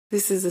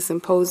This is a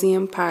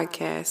Symposium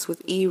podcast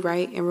with E.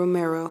 Wright and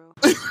Romero.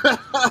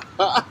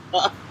 That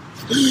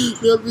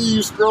means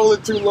you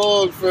scrolling too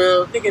long,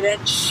 fam. Nigga,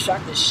 that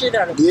shocked the shit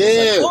out of me.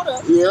 Yeah, Like, hold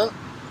up. yeah.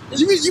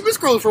 You been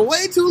scrolling for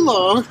way too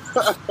long.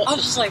 I was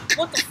just like,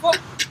 what the fuck?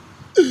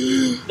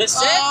 The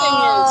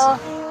sad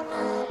thing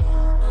is,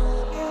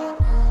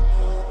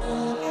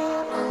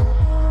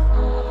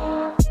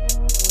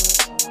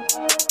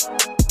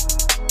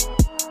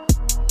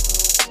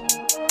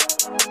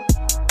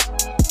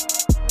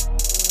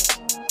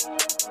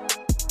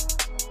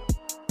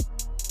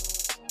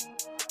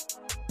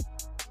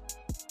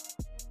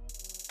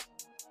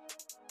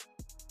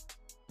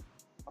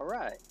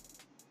 alright.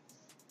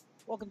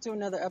 Welcome to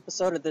another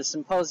episode of the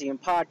Symposium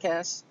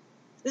podcast.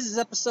 This is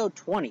episode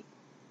 20.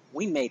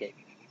 We made it.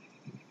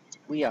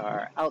 We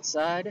are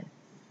outside.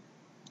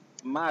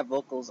 My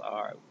vocals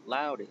are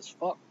loud as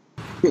fuck.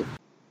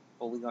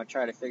 But we're going to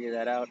try to figure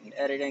that out in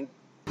editing.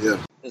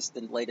 Yeah. This is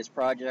the latest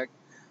project.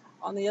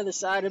 On the other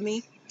side of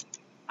me,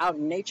 out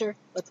in nature,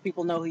 let the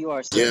people know who you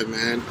are. Yeah,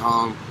 man.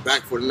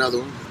 Back for another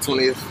one,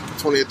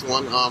 20th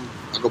one.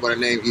 I go by the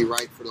name E.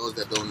 Wright, for those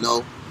that don't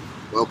know.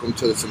 Welcome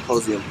to the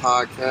Symposium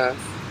podcast.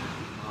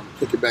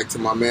 Kick it back to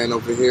my man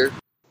over here.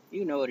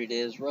 You know what it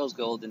is. Rose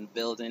Gold in the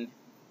building.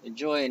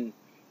 Enjoying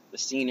the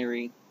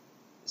scenery.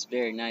 It's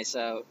very nice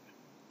out.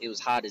 It was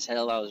hot as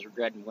hell. I was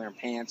regretting wearing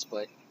pants,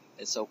 but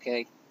it's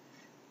okay.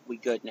 We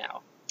good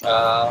now.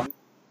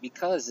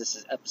 Because this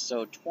is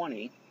episode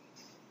 20,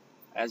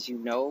 as you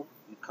know,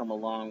 we've come a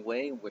long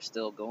way. We're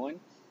still going.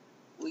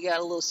 We got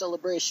a little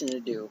celebration to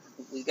do.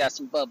 We got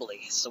some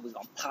bubbly, so we're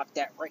going to pop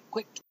that right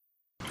quick.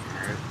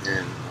 Alright,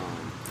 and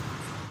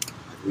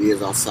we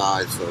is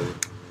outside, so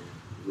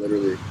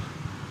literally you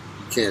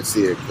can't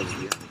see it because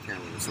we have the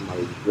camera.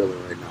 Somebody's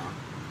drilling right now.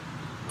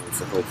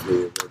 So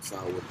hopefully it works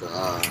out with the,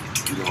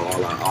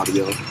 all our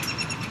audio.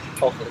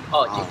 Hopefully.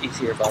 Oh, Gigi's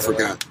here, by the way. I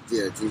forgot.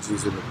 Yeah,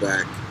 Gigi's in the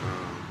back.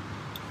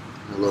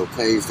 In a little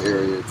paved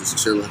area, just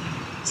chilling.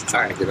 Just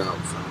trying to get out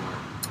somewhere.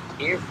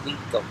 Here we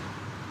go.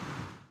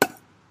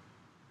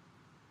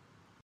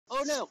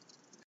 Oh, no.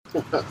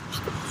 Yeah,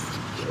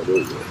 there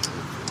you go.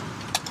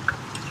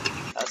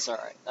 That's all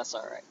right. That's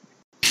all right.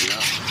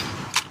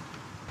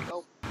 Yeah.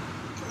 Go.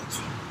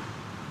 Gotcha.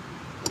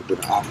 A little bit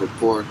of awkward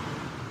pour.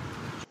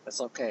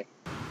 That's okay.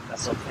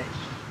 That's okay.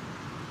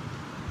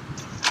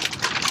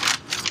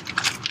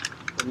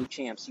 The new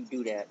champs, you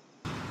do that.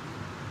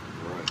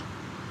 Right.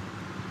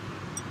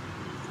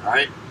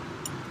 Alright.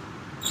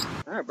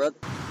 All right, brother.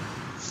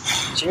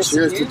 Cheers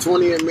to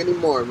 20 and many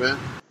more, man.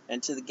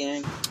 And to the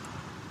gang.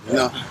 You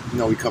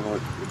know we cover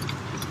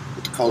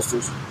with the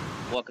coasters.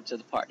 Welcome to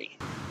the party.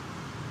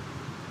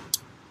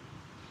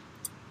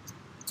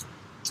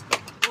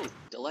 Ooh,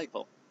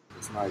 delightful.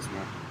 It's nice,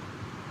 man.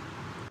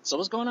 So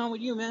what's going on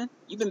with you, man?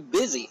 You've been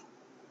busy.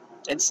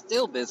 And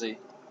still busy.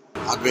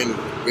 I've been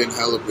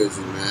hella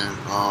busy,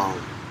 man.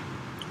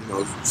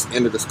 It's the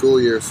end of the school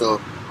year,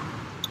 so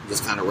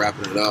just kind of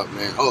wrapping it up,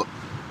 man. Oh,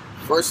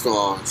 first of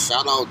all,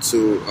 shout out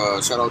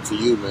to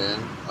you, man.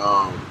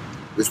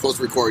 We were supposed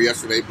to record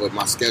yesterday, but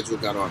my schedule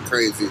got all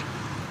crazy,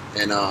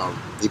 and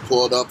he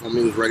pulled up on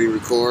me, was ready to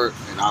record,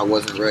 and I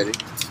wasn't ready.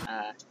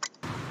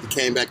 He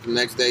came back the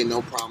next day,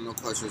 no problem, no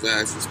questions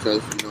asked, just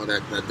because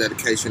that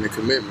dedication and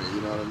commitment.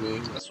 You know what I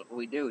mean? That's what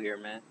we do here,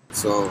 man.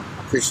 So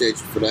I appreciate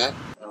you for that.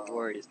 No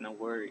worries, no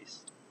worries.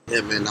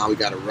 Yeah, man. Now we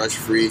got a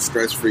rush-free,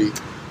 stress-free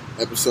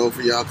episode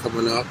for y'all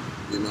coming up.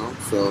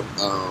 So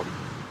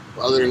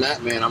other than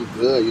that, man, I'm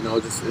good.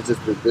 It's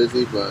just been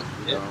busy, but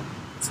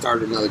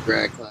started another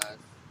grad class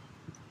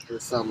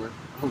this summer.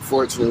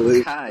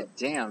 Unfortunately, God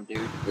damn,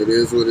 dude. it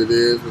is what it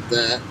is with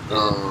that.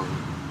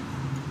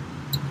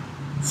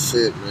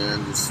 Shit,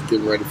 man, just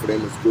getting ready for the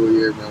end of the school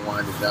year, man,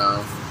 winding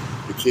down.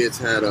 The kids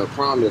had a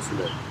prom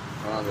yesterday,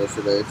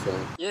 so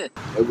Yeah.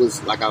 it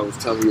was, like I was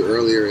telling you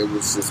earlier, it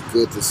was just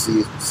good to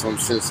see some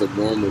sense of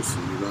normalcy,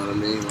 you know what I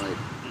mean? Like,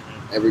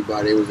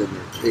 everybody was in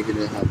there kicking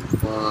it, having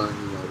fun,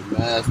 the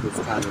mask was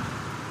kind of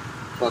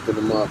fucking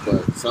them up, but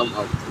a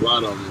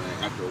lot of them,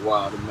 man, after a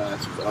while, the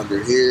mask was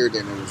under here,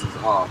 then it was just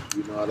off,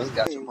 you know what I mean?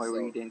 Got some point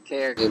where you didn't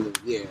care. And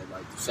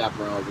like the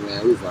chaperones,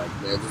 man, we was like,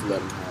 man, just let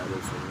them have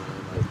this one,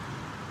 man. Like,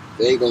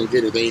 they ain't gonna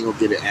get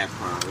it at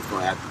prom. It's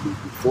gonna have to be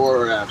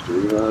before or after,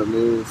 you know what I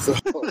mean? So,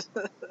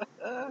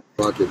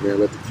 fuck it, man,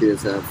 let the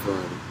kids have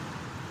fun.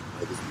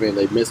 Like,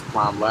 they missed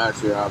prom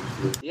last year,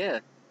 obviously. Yeah.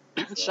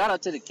 Shout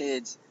out to the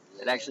kids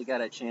that actually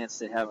got a chance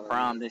to have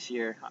prom this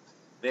year.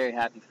 Very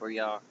happy for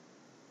y'all.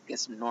 Get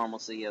some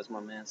normalcy, as my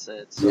man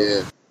said. So,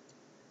 yeah.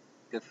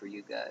 Good for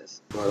you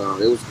guys. But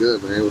it was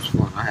good, man. It was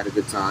fun. I had a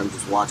good time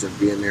just watching,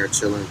 being there,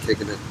 chilling,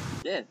 kicking it.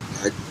 Yeah.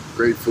 Had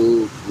great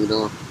food, It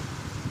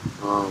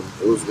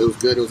was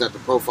good. It was at the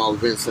Profile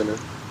Event Center.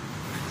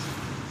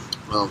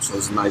 So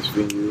it's a nice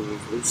venue.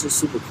 It was just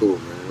super cool,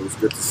 man. It was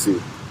good to see.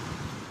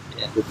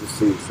 Yeah. Good to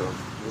see.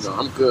 So,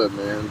 I'm good,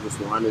 man. I'm just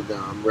winding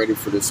down. I'm ready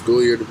for the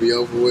school year to be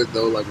over with,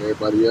 though, like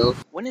everybody else.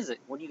 When is it?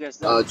 What do you guys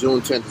do?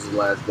 June 10th is the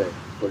last day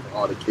for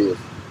all the kids.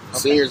 Okay.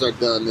 Seniors are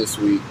done this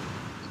week.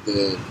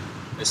 Then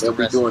It's They'll the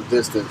be rest. doing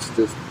distance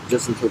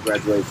just until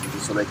graduation,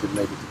 just so they can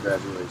make it to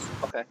graduation.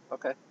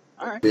 Okay.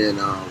 All right. Then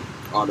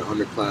all the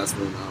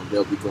underclassmen,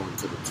 they'll be going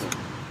to the tent.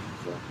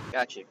 So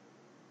Got you.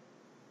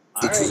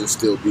 All teachers right. will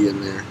still be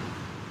in there.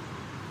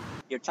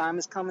 Your time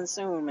is coming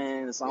soon,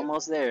 man. It's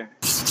almost there.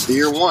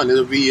 Year one,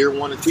 it'll be year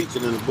one of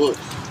teaching in the books.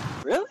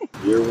 Really?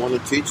 Year one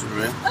of teaching,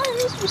 man. Hey,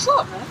 that's what's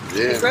up, man.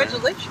 Yeah,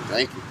 Congratulations. Man.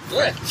 Thank you.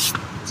 Yeah.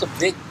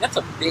 That's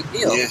a big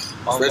deal. Yeah,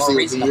 More especially with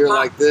reason a to year pop.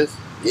 like this.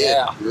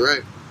 Yeah. You're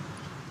right.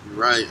 You're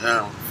right.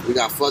 We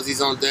got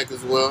Fuzzies on deck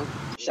as well.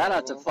 Shout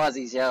out to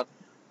Fuzzies, yo.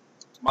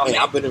 Hey,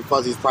 I've been in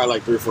Fuzzies probably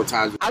like 3 or 4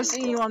 times. I've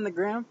seen you on the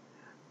gram.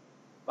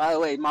 By the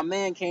way, my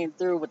man came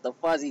through with the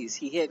Fuzzies.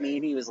 He hit me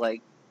and he was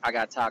like, I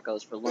got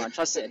tacos for lunch.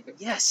 I said,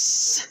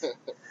 yes,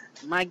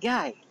 my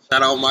guy.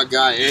 Shout out my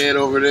guy Ed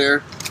over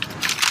there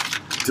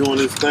doing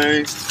his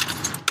thing.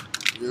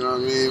 You know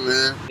what I mean,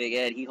 man? Big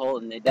Ed, he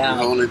holding it He's down.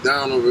 holding it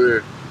down over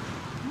there.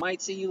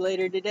 Might see you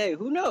later today.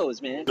 Who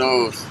knows, man?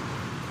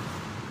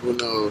 Who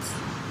knows?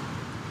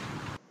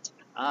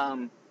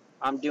 I'm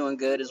doing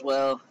good as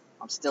well.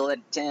 I'm still at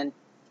 10.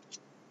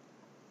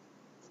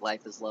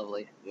 Life is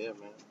lovely. Yeah,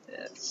 man.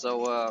 Yeah.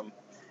 So,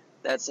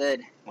 that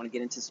said, want to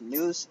get into some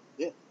news?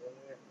 Yeah.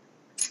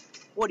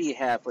 What do you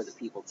have for the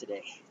people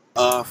today?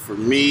 For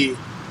me,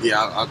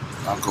 yeah,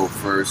 I'll go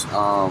first.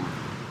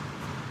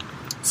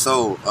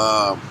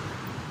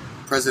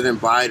 President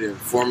Biden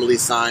formally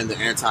signed the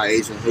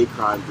anti-Asian hate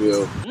crime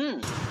bill.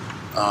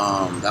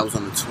 That was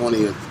on the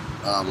 20th.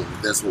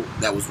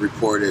 That was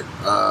reported.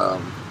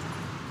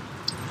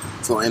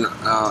 So in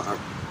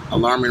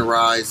alarming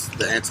rise,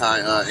 the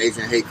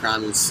anti-Asian hate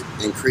crime is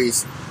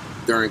increased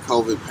during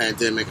COVID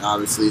pandemic,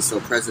 obviously. So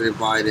President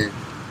Biden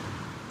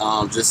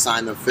just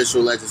signed the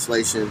official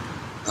legislation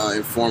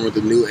in form of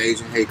the new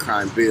Asian hate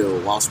crime bill.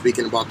 While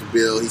speaking about the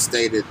bill, he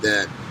stated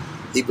that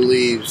he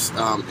believes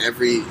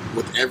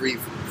with every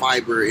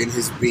fiber in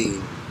his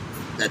being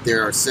that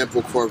there are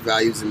simple core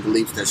values and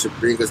beliefs that should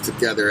bring us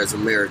together as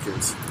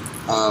Americans.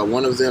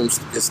 One of them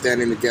is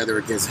standing together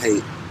against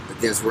hate,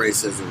 against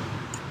racism,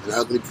 an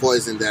ugly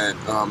poison that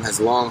has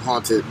long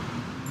haunted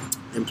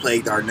and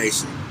plagued our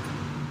nation.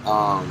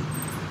 So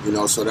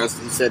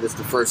he said it's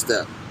the first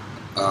step.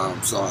 I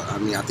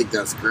think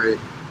that's great.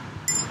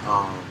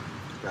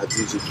 Got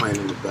Gigi playing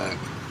in the back.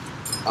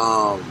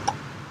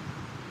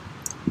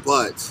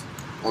 But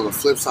on the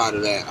flip side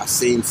of that, I've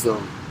seen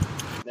some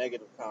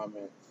negative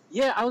comments.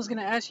 Yeah, I was going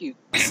to ask you.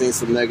 I've seen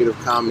some negative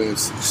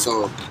comments.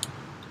 So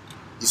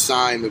you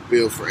signed the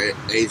bill for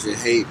Asian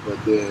hate, but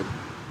then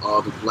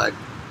all the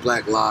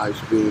black lives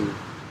being.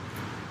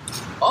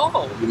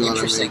 Oh, you know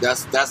interesting. what I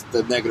mean? That's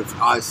the negative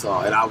I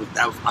saw, and I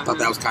thought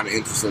that was kind of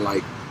interesting.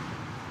 Like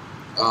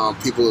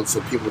people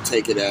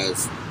take it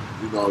as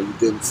you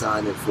didn't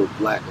sign it for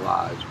black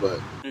lives, but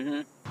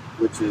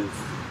which is.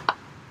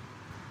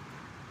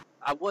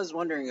 I was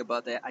wondering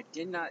about that. I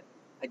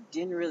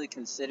didn't really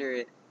consider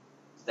it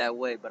that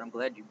way, but I'm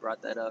glad you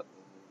brought that up.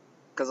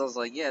 Because I was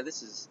like, yeah,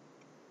 this is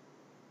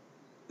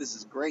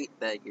great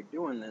that you're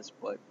doing this,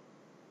 but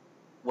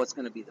what's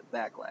going to be the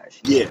backlash?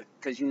 Yeah.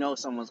 Because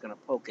someone's going to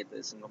poke at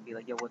this and they'll be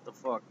like, yo, what the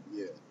fuck?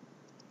 Yeah.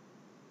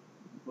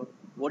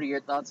 What are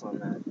your thoughts on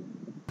that?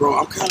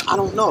 Bro, I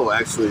don't know,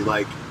 actually.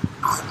 Like,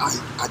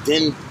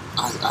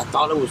 I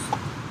thought it was,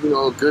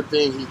 a good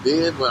thing he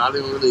did, but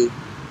it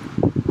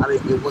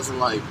wasn't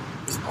like,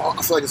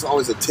 I feel like it's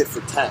always a tit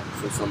for tat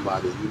for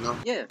somebody,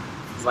 Yeah.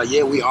 It's like,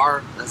 yeah, we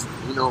are, that's,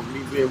 me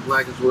being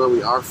black as well,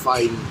 we are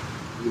fighting,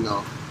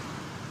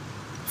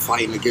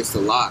 fighting against a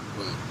lot,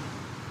 but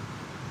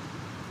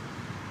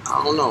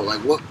I don't know,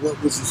 like,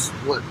 is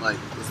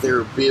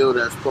there a bill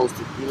that's supposed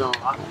to,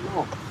 I don't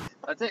know.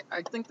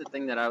 I think the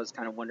thing that I was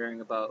kind of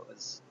wondering about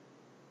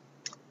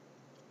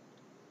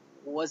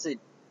was it,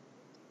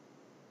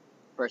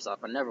 first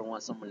off, I never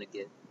want someone to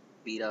get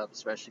beat up,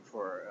 especially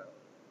for,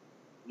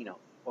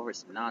 over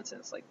some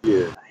nonsense like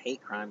a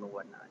hate crime or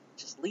whatnot.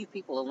 Just leave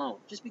people alone.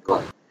 Just be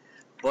quiet.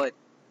 But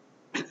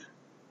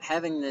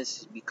having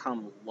this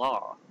become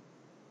law,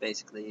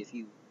 basically, if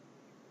you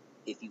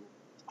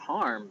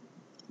harm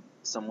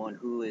someone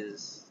who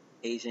is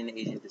Asian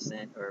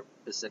descent, or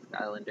Pacific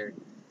Islander,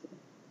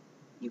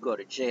 you go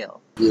to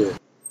jail. Yeah.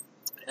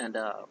 And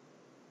I'm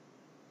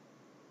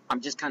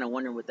just kind of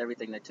wondering, with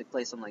everything that took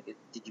place, I'm like,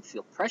 did you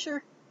feel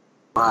pressure?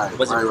 Right.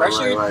 Was it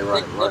pressure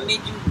Right. that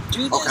made you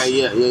do this? Okay,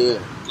 yeah. You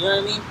know what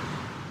I mean?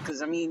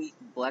 Because,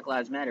 Black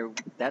Lives Matter,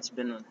 that's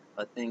been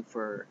a thing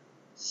for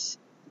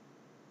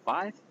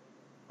 5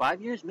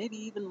 years, maybe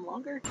even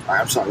longer. All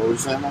right, I'm sorry, what were you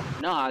saying, man?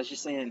 No, I was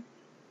just saying,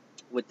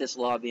 with this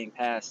law being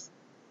passed,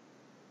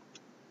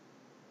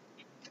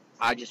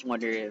 I just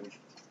wonder if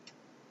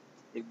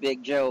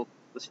Big Joe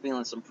was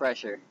feeling some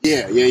pressure.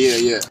 Yeah.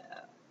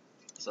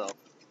 So,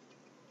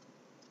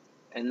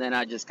 and then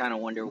I just kind of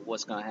wonder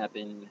what's going to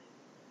happen.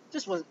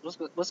 Just what's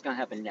going to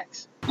happen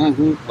next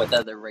with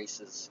other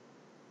races.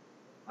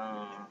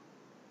 I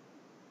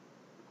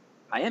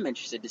am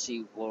interested to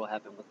see what will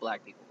happen with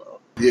black people, though.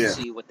 Yeah. To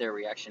see what their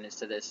reaction is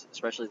to this,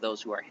 especially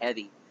those who are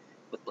heavy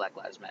with Black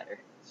Lives Matter.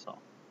 So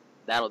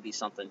that'll be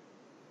something.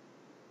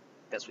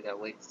 guess we gotta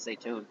wait to stay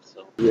tuned.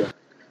 So Yeah.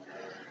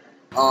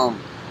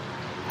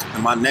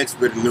 And my next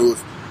bit of news,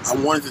 I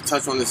wanted to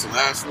touch on this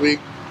last week,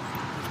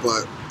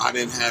 but I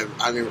didn't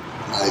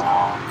like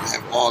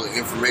have all the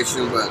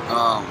information. But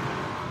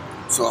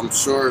so I'm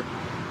sure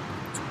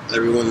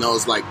everyone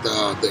knows like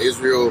the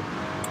Israel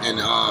and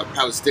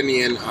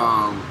Palestinian,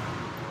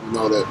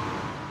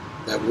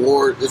 that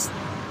war. It's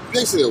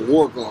basically a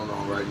war going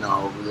on right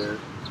now over there.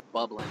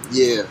 bubbling.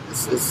 Yeah,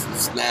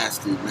 it's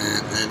nasty,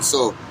 man. And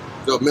so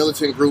the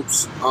militant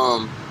groups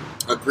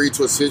agreed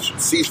to a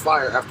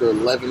ceasefire after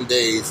 11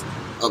 days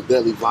of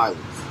deadly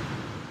violence.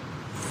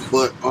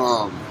 But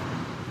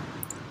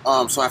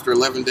so after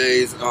 11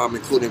 days,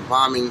 including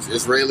bombings,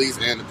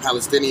 Israelis and the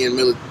Palestinian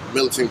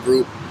militant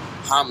group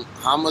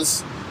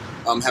Hamas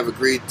have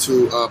agreed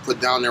to put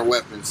down their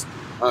weapons.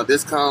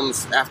 This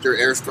comes after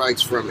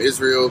airstrikes from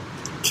Israel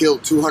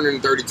killed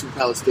 232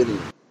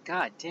 Palestinians.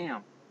 God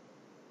damn.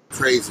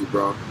 Crazy,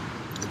 bro.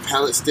 The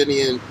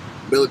Palestinian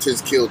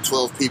militants killed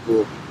 12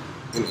 people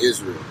in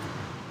Israel.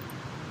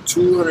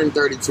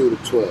 232 to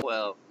 12.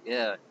 Well,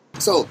 yeah.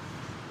 So,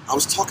 I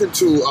was talking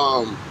to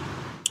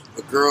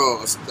a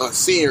girl, a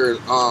senior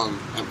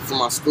from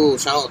my school.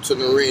 Shout out to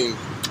Noreen,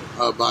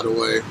 by the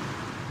way.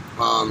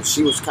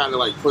 She was kind of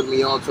like putting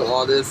me on to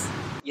all this.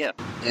 Yeah.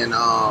 And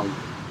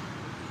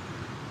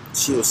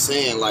she was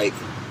saying like,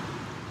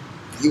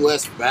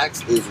 U.S.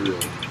 backs Israel.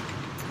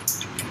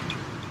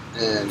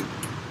 And,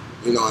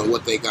 and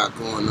what they got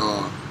going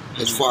on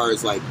as far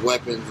as like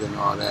weapons and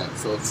all that.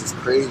 So it's just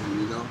crazy,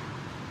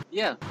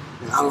 Yeah.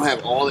 And I don't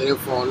have all the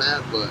info on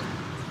that, but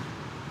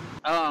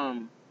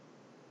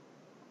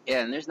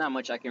yeah, and there's not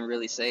much I can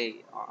really say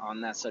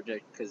on that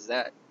subject because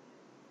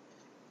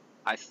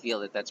I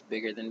feel that's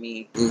bigger than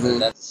me. Mhm.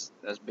 That's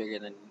bigger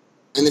than.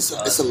 and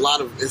it's a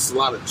lot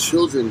of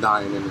children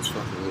dying in this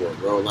fucking war,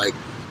 bro. Like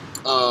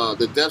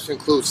the deaths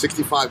include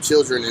 65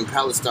 children in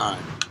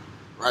Palestine,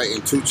 right,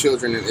 and 2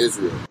 children in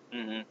Israel.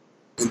 Mm-hmm.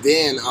 And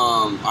then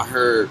I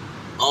heard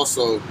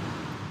also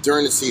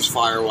during the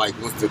ceasefire, like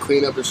once the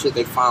cleanup and shit,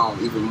 they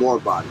found even more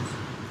bodies.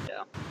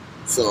 Yeah.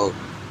 So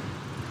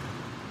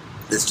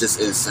it's just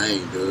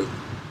insane, dude.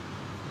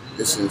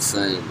 It's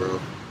insane, bro.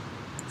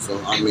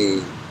 So I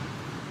mean,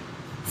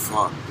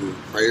 fuck, dude.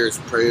 Prayers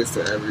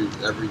to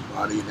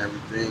everybody and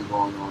everything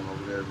going on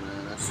over there,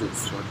 man. That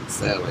shit's fucking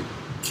sad. Like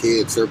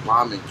kids, they're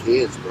bombing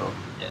kids, bro.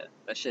 Yeah,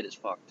 that shit is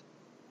fucked.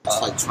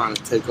 It's like trying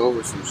to take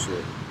over some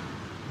shit.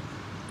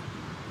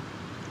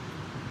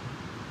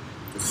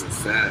 This is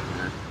sad,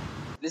 man.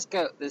 This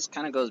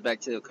kind of goes back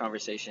to the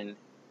conversation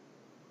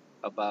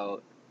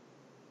about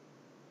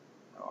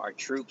our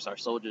troops, our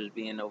soldiers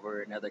being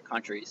over in other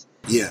countries.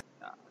 Yeah.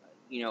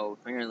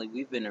 Apparently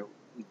we've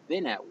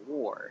been at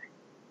war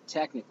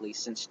technically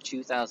since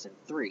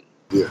 2003.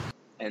 Yeah.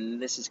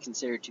 And this is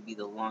considered to be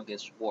the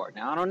longest war.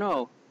 Now I don't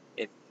know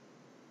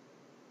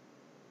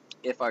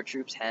if our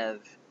troops have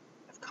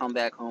come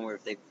back home or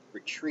if they've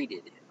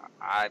retreated.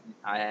 I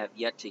have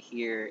yet to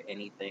hear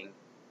anything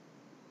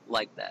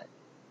like that.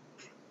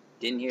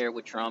 Didn't hear it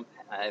with Trump.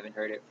 I haven't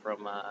heard it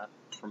from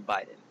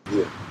Biden.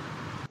 Yeah.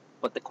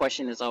 But the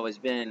question has always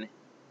been,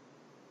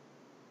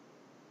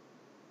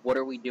 what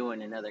are we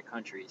doing in other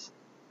countries?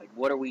 Like,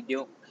 what are we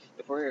doing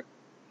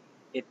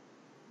if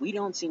we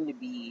don't seem to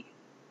be,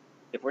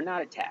 if we're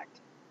not attacked,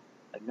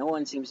 like no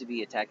one seems to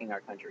be attacking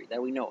our country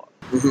that we know of,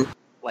 Mm-hmm.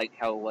 like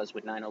how it was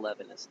with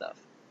 9/11 and stuff.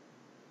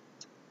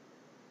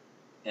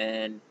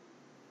 And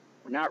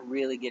we're not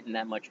really getting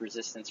that much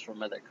resistance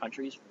from other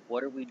countries.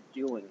 What are we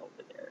doing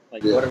over there?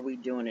 Like, Yeah. what are we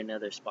doing in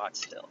other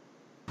spots still?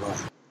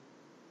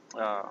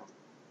 Right.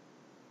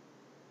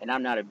 And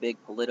I'm not a big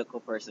political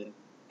person.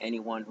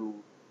 Anyone who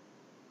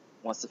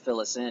wants to fill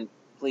us in,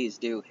 please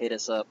do hit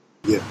us up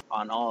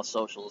on all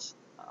socials.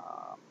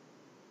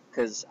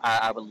 Because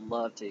I would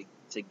love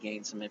to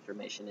gain some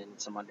information and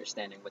some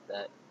understanding with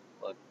that.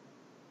 But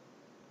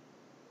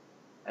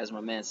as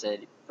my man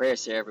said,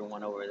 prayers to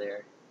everyone over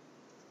there.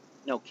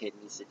 No kid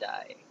needs to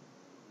die.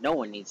 No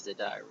one needs to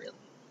die, really.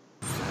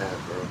 Sad,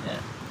 bro.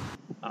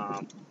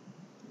 Yeah.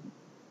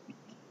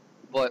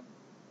 But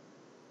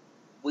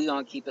we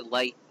gonna keep it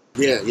light.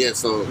 Yeah.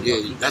 So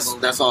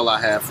that's all I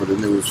have for the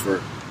news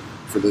for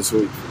this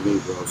week for me,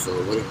 bro.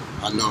 So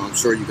I'm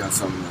sure you got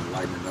something to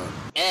lighten it up.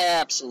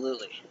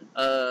 Absolutely.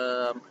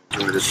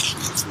 Enjoy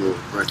this little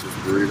breakfast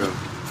burrito.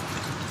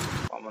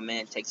 While my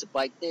man takes a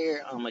bite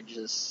there, I'm gonna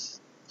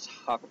just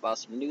talk about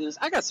some news.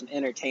 I got some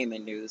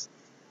entertainment news.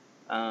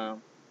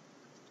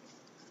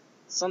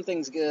 Some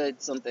things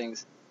good, some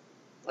things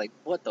like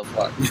what the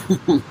fuck.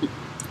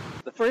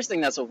 The first thing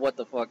that's a what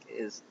the fuck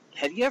is,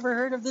 have you ever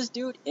heard of this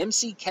dude,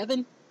 MC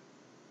Kevin?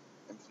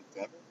 MC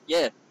Kevin?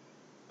 Yeah.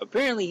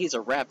 Apparently he's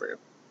a rapper.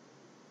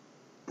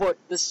 But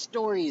the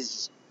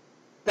stories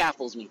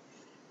baffles me.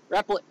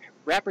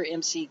 Rapper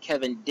MC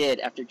Kevin did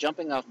after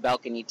jumping off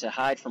balcony to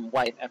hide from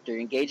wife after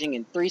engaging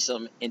in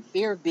threesome in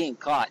fear of being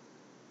caught.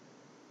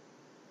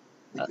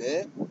 He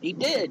did? He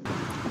did.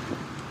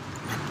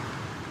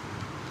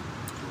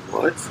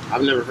 What?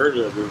 I've never heard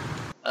of him.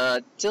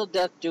 Till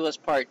Death Do Us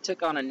Part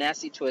took on a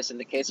nasty twist in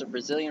the case of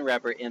Brazilian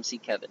rapper MC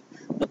Kevin.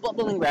 The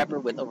bubbling rapper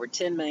with over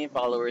 10 million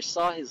followers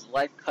saw his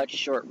life cut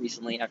short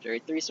recently after a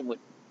threesome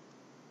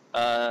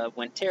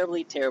went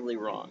terribly, terribly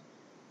wrong.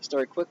 The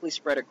story quickly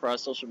spread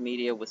across social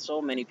media with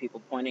so many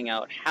people pointing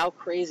out how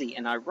crazy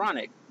and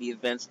ironic the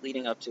events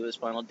leading up to his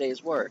final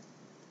days were.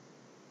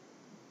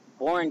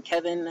 Born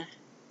Kevin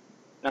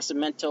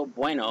Nascimento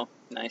Bueno,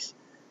 nice,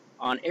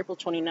 on April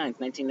 29,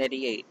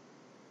 1988.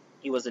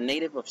 He was a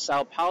native of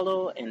Sao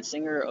Paulo and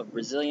singer of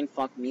Brazilian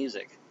funk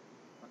music.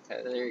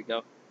 Okay, there you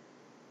go.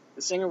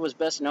 The singer was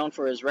best known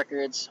for his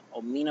records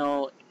O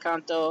Mino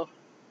Canto.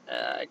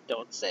 I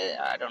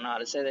don't know how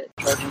to say that.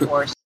 Trojan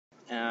Horse.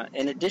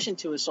 In addition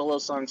to his solo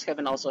songs,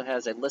 Kevin also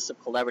has a list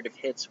of collaborative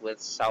hits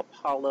with Sao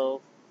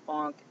Paulo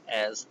funk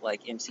as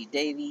like MC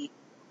Davey,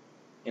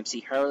 MC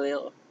Hurley,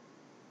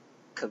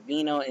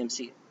 Cavino,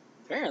 MC.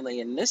 Apparently,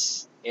 in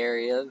this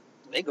area,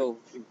 they go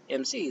through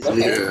MCs.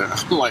 Okay. Yeah,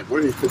 I'm like,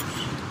 what are you?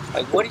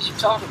 Like, what are you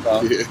talking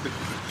about?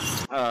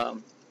 Yeah.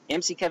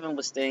 MC Kevin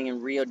was staying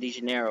in Rio de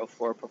Janeiro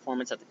for a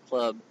performance at the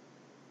club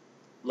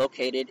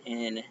located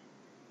in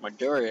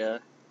Madureira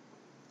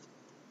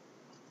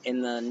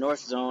in the north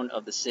zone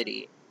of the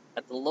city.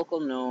 At the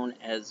local known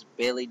as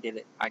Bailey Did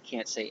It. I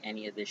can't say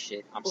any of this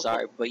shit. I'm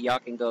sorry, but y'all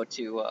can go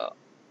to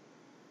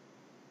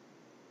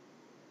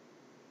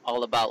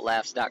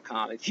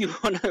allaboutlaughs.com if you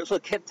want to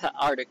look at the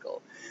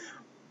article.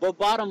 But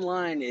bottom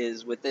line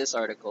is, with this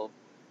article,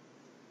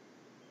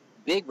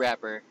 big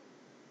rapper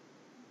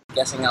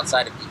guessing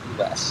outside of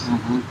the U.S.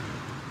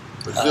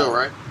 Brazil,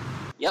 right?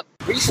 Yep.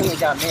 Recently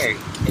got married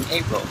in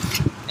April,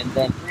 and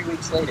then 3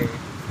 weeks later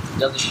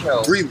does a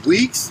show. 3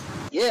 weeks?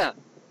 Yeah.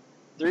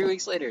 3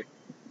 weeks later,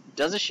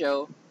 does a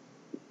show,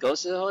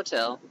 goes to the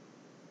hotel,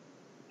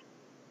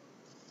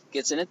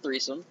 gets in a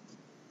threesome.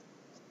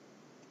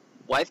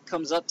 Wife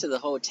comes up to the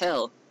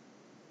hotel.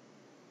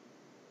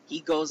 He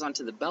goes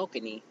onto the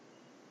balcony,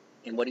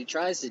 and what he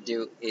tries to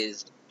do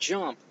is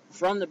jump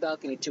from the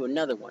balcony to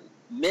another one,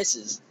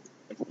 misses,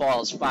 and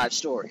falls 5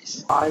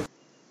 stories. 5?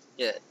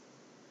 Yeah.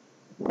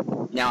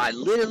 Now, I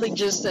literally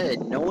just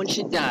said no one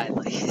should die,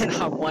 and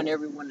I want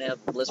everyone to have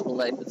a blissful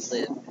life and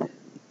live.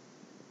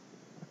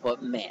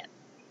 But man.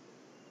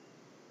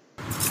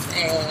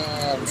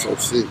 So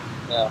sick.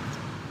 No.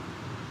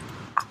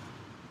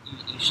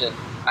 You should.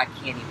 I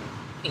can't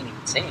even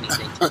say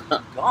anything.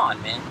 I'm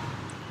gone, man.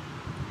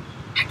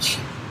 I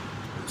can't.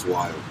 It's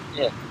wild.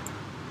 Yeah.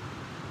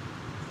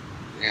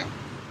 Damn.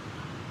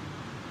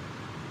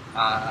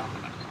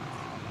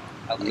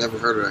 I've never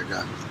heard of that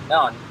guy.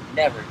 No,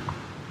 never.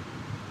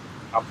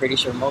 I'm pretty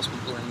sure most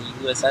people in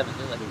the U.S. haven't.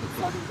 They're like, what the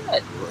fuck is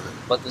that? Right.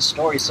 But the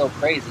story's so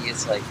crazy,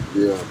 it's like,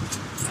 yeah.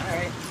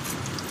 Alright.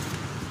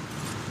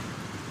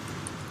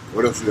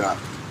 What else you got?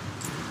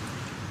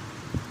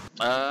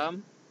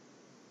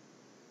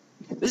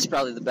 This is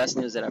probably the best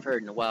news that I've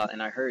heard in a while,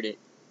 and I heard it.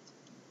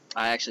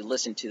 I actually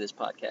listened to this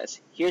podcast.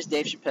 Here's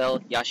Dave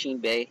Chappelle,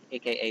 Yasiin Bey,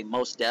 a.k.a.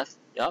 Mos Def,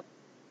 yup,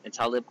 and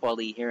Talib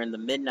Kweli hearing the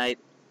Midnight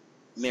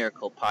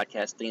Miracle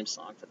podcast theme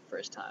song for the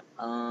first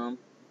time.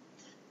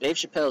 Dave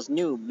Chappelle's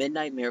new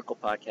Midnight Miracle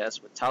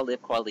podcast with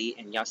Talib Kweli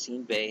and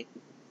Yasiin Bey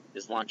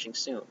is launching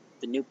soon.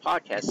 The new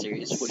podcast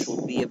series, which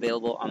will be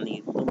available on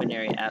the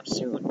Luminary app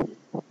soon,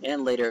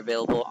 and later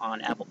available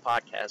on Apple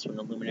Podcasts when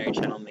the Luminary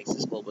channel makes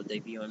its global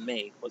debut in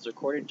May, was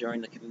recorded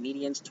during the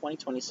comedian's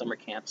 2020 summer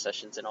camp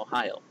sessions in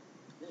Ohio.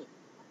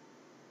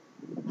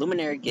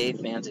 Luminary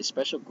gave fans a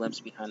special glimpse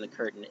behind the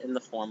curtain in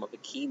the form of a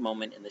key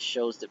moment in the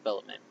show's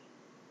development.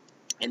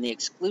 In the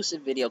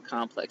exclusive video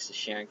Complex is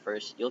sharing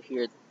first, you'll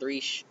hear the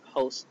 3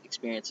 hosts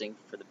experiencing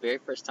for the very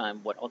first time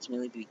what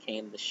ultimately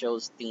became the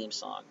show's theme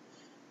song.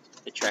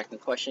 The track in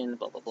question,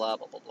 blah blah blah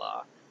blah blah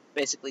blah.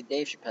 Basically,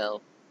 Dave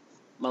Chappelle,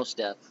 Mos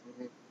Def,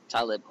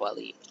 Talib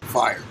Kweli.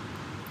 Fire.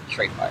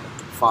 Straight fire.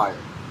 Fire.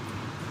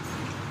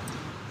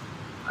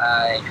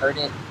 I heard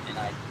it, and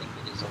I think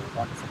it is a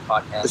wonderful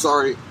podcast. It's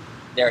already...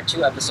 There are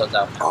 2 episodes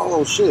out now.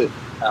 Oh, shit.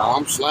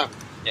 I'm slapping.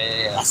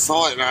 Yeah. I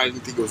saw it, and I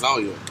didn't think it was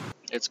out yet.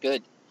 It's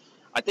good.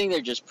 I think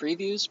they're just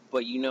previews,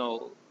 but you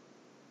know,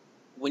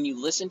 when you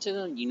listen to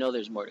them, you know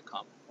there's more to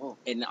come. Oh.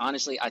 And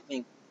honestly, I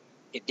think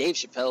if Dave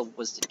Chappelle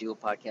was to do a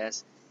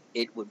podcast,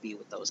 it would be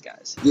with those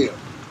guys. Yeah.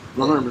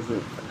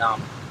 100%.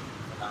 Phenomenal.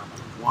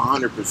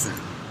 100%.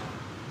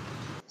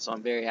 So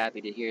I'm very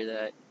happy to hear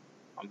that.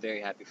 I'm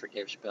very happy for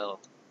Dave Chappelle.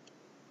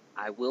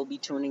 I will be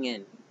tuning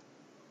in.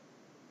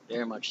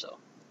 Very much so.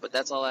 But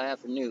that's all I have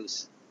for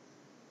news.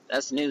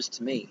 That's news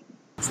to me.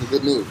 Some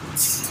good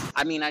news.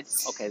 I mean,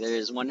 okay, there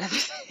is one other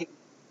thing.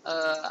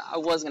 I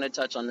was going to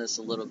touch on this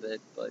a little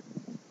bit, but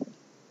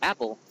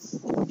Apple,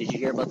 did you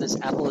hear about this?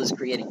 Apple is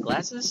creating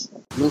glasses?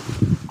 No.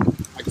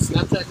 Like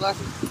Snapchat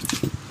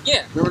glasses?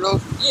 Yeah. Remember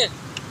those? Yeah.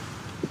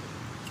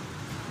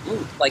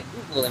 Like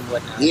Google and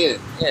whatnot. Yeah.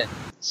 Yeah.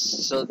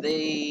 So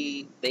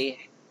they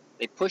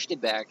pushed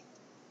it back,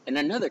 and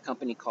another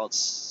company called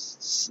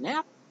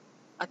Snap,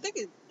 I think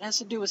it has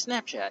to do with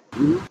Snapchat.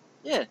 Mm-hmm.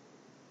 Yeah.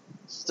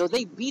 So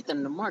they beat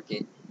them to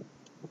market.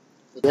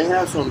 They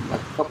had some like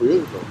a couple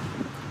years ago.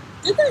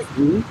 Did they?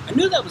 Mm-hmm. I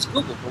knew that was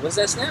Google, but was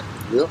that Snap?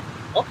 Yep.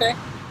 Okay.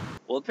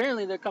 Well,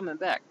 apparently they're coming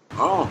back,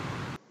 Oh.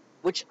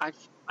 which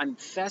I'm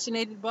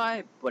fascinated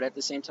by, but at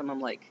the same time I'm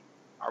like,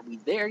 are we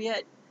there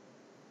yet?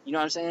 You know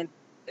what I'm saying?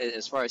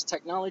 As far as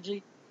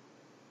technology.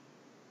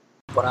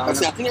 But I don't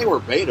Actually, I know. think they were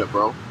beta,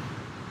 bro.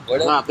 Were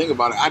they? Now I think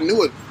about it, I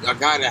knew a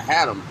guy that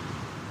had them.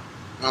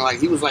 And like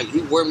he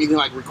where you can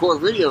like record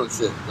video and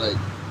shit. Like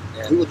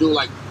he would do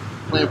like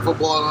playing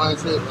football and all that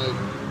shit.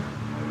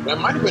 Like that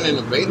might have been in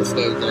the beta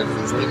stage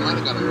actually, so they might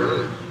have got it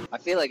early. I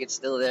feel like it's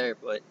still there,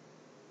 but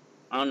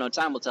I don't know.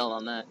 Time will tell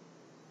on that.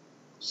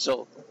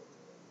 So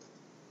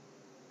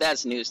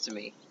that's news to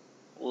me.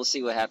 We'll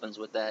see what happens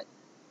with that.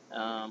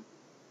 Now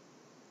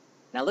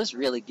let's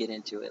really get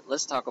into it.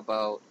 Let's talk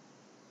about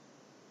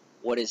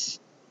what is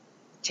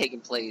taking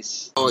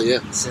place. Oh yeah.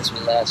 Since we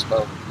last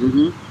spoke.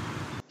 Mm-hmm.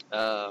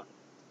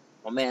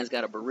 My man's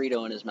got a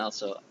burrito in his mouth,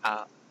 so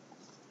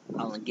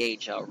I'll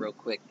engage y'all real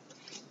quick.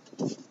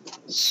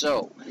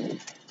 So,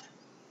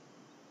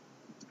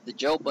 the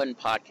Joe Budden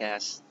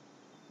podcast,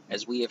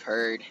 as we have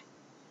heard,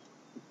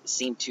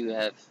 seem to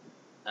have,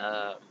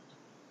 I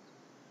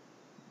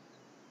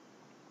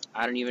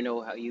don't even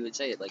know how you would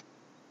say it, like,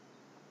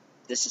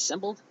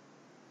 disassembled?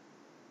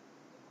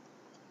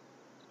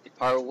 They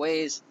parted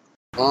ways.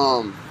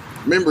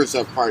 Members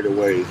have parted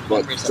ways,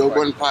 but Members have Joe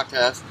parted Budden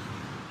podcast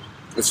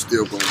is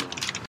still going on.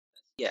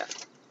 Yeah,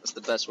 that's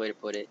the best way to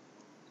put it.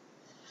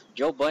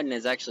 Joe Budden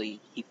is actually,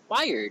 he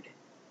fired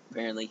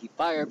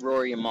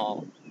Rory and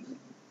Mal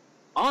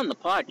on the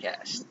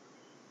podcast.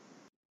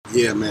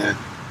 Yeah, man.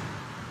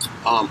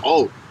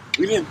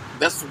 We didn't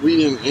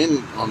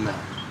end on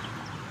that.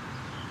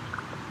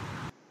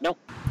 No.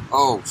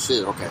 Oh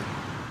shit, okay.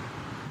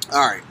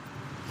 Alright.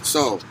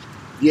 So,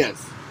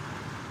 yes.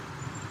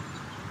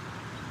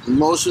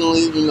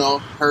 Emotionally,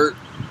 hurt.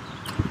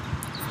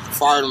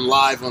 Fired them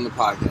live on the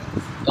podcast.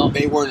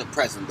 They weren't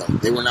present though.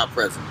 They were not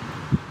present.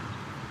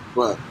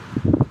 But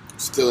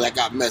still that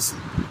got messy.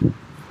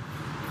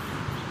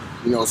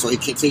 So he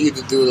continued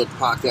to do the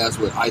podcast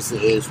with Ice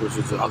and Ish, which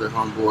is the other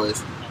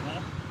homeboys.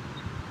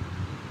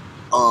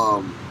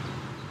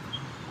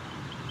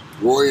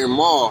 Rory and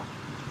Mal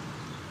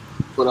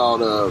put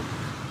out a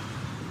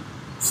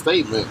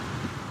statement.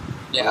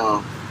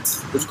 Yeah.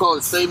 Would you call it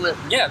a statement?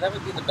 Yeah, that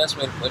would be the best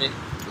way to put it.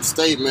 A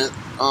statement.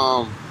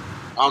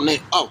 I'll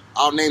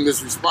name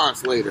this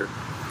response later.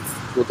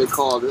 That's what they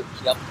called it.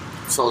 Yep.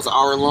 So it's an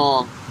hour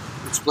long,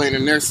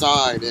 explaining their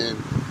side and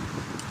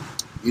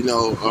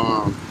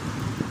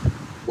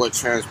what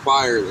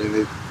transpired and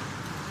it.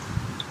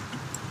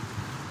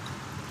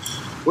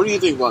 What do you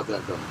think about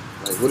that though?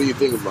 Like, what do you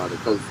think about it?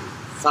 Because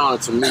it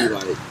sounded to me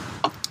like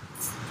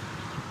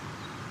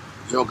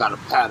Joe got a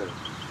pattern.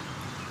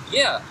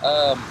 Yeah.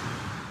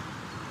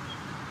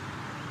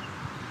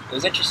 It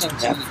was interesting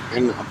too.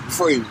 And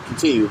before you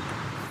continue,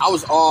 I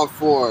was all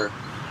for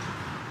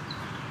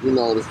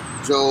the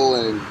Joe,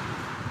 and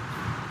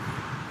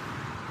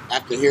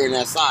after hearing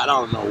that side, I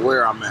don't know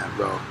where I'm at,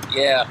 bro.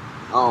 Yeah.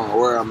 I don't know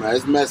where I'm at.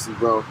 It's messy,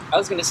 bro. I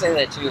was gonna say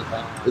that too.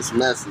 It's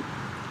messy.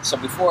 So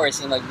before it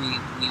seemed like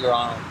we were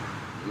on,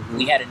 Mm-hmm.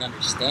 we had an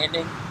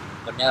understanding,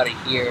 but now to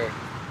hear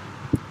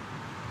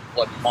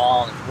what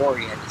Mal and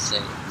Rory had to say.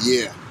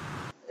 Yeah.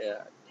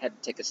 Had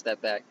to take a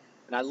step back.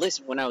 And I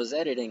listened when I was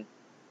editing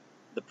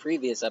the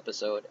previous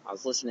episode. I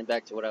was listening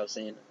back to what I was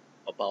saying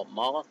about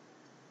Mal.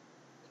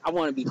 I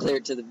want to be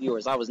clear to the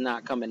viewers. I was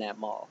not coming at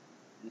Mal,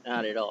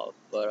 not at all.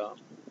 But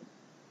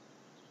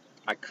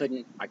I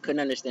couldn't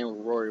understand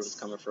where Rory was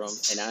coming from,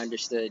 and I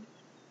understood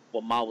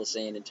what Mal was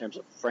saying in terms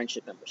of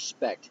friendship and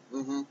respect.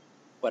 Mm-hmm.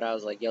 But I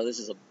was like, yo, this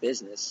is a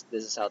business.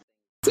 This is how.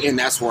 And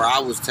that's where I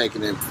was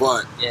taking it.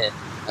 But Yeah.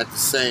 at the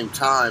same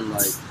time,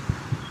 like,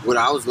 what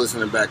I was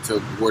listening back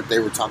to, what they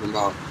were talking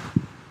about,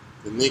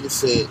 the nigga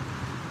said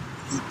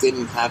he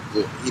didn't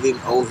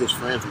owe his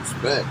friends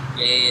respect.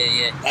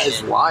 Yeah. That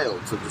is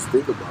wild to just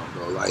think about,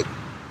 though. Like,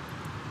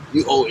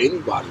 you owe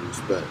anybody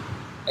respect.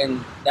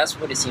 And that's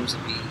what it seems to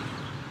be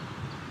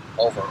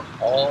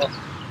overall.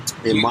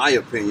 In my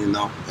opinion,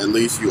 though, at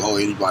least you owe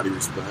anybody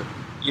respect.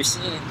 You're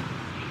seeing.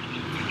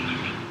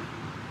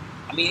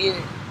 I mean,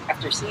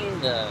 after seeing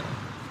the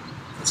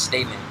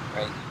statement,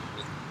 right,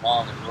 with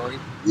Mal and Rory,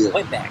 Yeah. I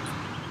went back.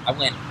 I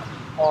went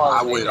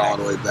all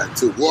the way back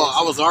too. Well, Yes.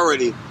 I was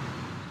already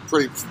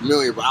pretty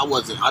familiar, but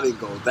I didn't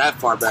go that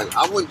far back.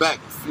 I went back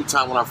a few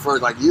times when I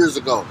first, like years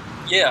ago.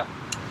 Yeah.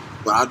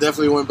 But I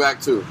definitely went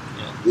back too.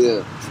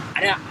 Yeah.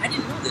 I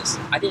didn't know this.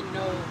 I did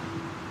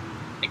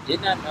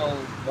not know,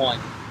 one,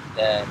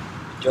 that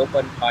the Joe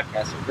Budden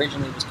podcast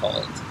originally was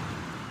called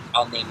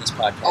I'll Name This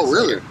Podcast. Oh,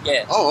 really? Later.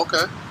 Yeah. Oh,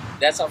 okay.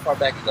 That's how far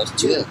back it goes.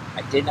 Two, Yeah.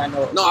 I did not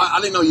know. No, I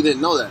didn't know you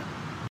didn't know that.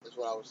 That's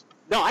what I was.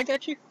 No, I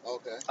got you.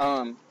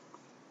 Okay.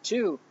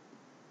 Two,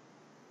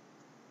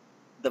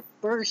 the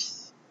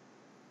first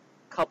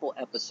couple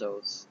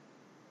episodes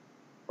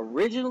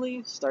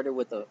originally started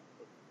with a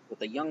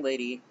young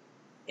lady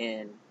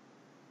in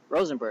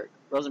Rosenberg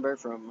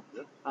from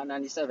Hot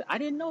 97. I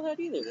didn't know that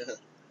either. Yeah.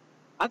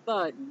 I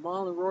thought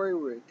Mal and Rory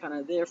were kind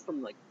of there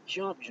from like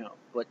jump,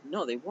 but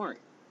no, they weren't.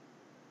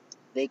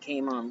 they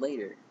came on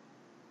later.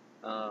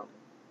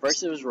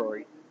 First it was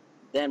Rory,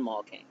 then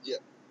Maul came. Yeah.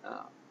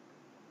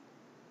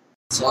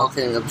 So Maul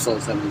came in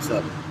episode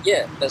 77.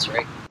 Yeah, that's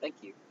right. thank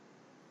you.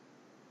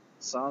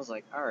 So I was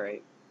like, all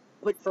right.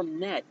 But from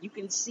that, you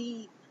can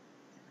see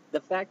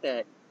the fact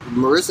that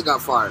Marissa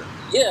got fired.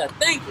 Yeah,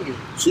 thank you.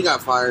 She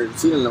got fired.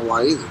 She didn't know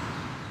why either.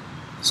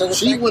 So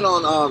She went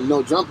on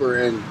No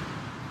Jumper and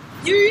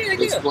yeah.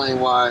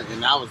 explained why,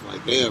 and I was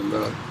like, damn,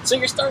 bro. So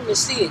you're starting to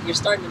see it. You're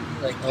starting to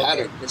be like, okay,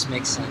 Pattern. this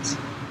makes sense.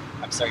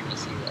 I'm starting to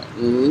see that.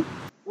 Mm-hmm.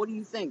 what do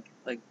you think?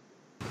 Like,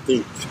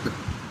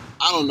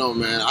 I don't know,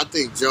 man. I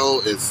think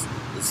Joe is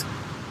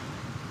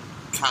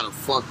kind of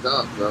fucked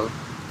up, bro.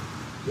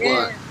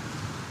 Yeah.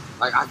 But,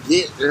 like,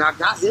 I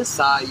got his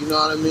side, you know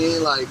what I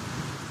mean? Like,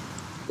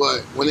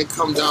 but when it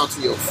comes down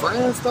to your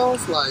friends, though,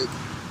 it's like,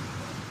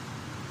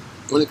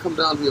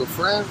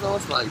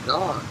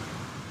 dog.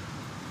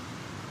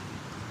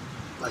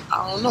 Like,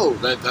 I don't know.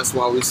 That's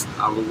why we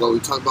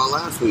talked about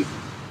last week.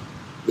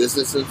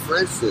 Business and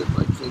friendship.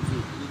 Like, can't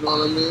you know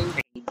what I mean?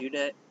 can you do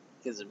that?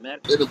 Because it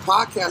matters. In the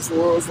podcast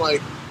world, it's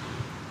like,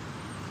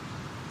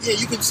 yeah,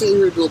 you can sit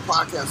here and do a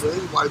podcast with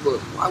anybody, but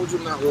why would you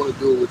not want to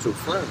do it with your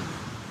friends?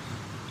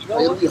 You know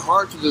Like, it'll what? be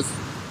hard to just,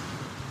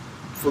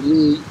 for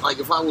me, like,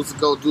 if I was to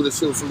go do this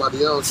shit with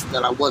somebody else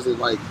that I wasn't,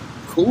 like,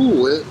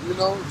 cool with, you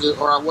know,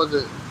 or I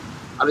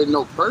didn't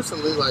know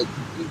personally, like,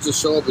 you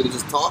just show up and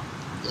just talk.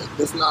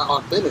 That's not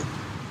authentic.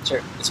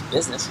 Sure, it's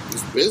business.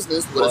 It's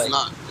business, but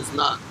it's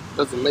not,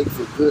 doesn't make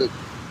for good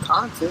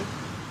content.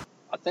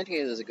 Authentic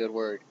is a good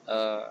word.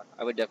 I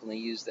would definitely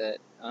use that.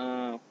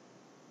 I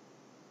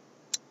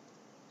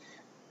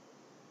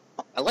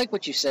like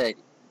what you said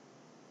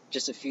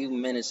just a few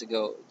minutes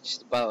ago,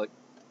 just about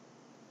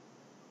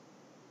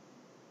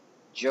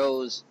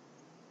Joe's,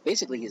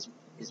 basically his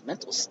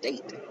mental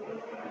state.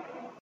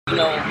 You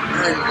know,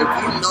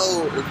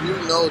 And if you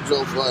know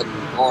Joe Budden,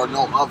 or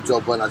know of Joe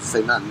Budden, I should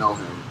say not know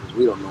him, because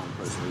we don't know him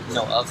personally. but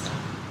know of them.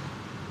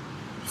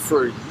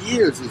 For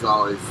years, he's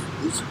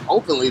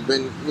openly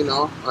been, you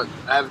know, an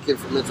advocate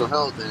for mental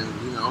health,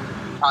 and, you know,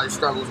 probably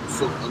struggles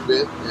with a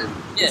bit, and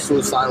Yeah.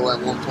 suicidal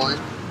at one point.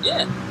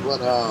 Yeah.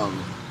 But,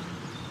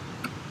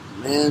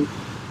 man,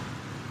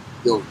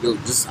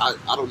 just, I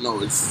don't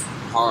know, it's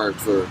hard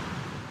for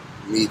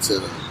me to,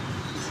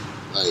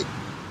 like,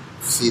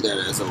 see that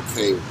as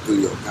okay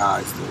through your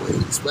guys the way,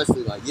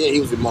 especially, like, yeah,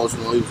 he was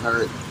emotional, he was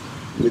hurt,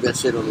 did that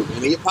shit on him,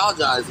 and he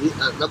apologized.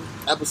 The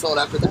episode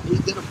after that, he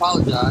did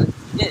apologize,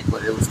 Yeah.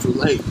 but it was too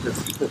late, because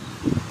the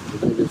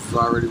niggas was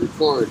already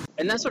recorded.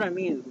 And that's what I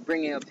mean,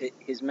 bringing up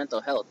his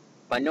mental health.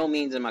 By no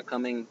means am I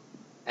coming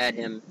at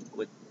him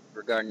with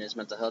regarding his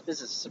mental health.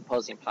 This is a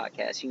symposium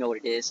podcast. You know what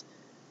it is.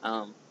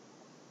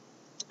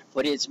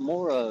 But it's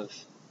more of,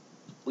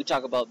 we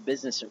talk about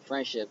business and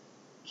friendship.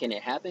 Can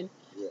it happen?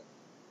 Yeah.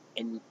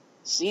 And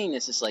seeing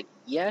this, it's like,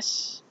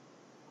 yes,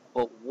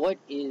 but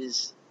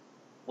what's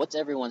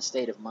everyone's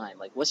state of mind?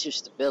 Like, what's your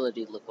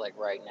stability look like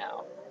right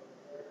now?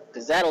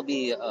 Because that'll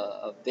be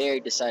a very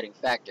deciding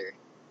factor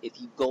if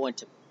you go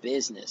into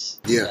business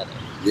together.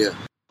 Yeah.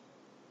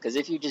 Because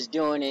if you're just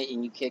doing it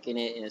and you kicking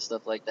it and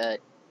stuff like that,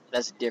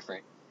 that's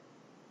different.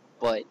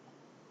 But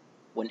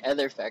when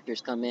other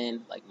factors come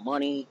in, like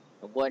money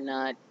and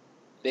whatnot,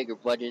 bigger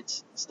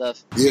budgets,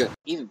 stuff, Yeah.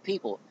 even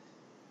people,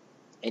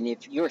 and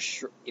if you're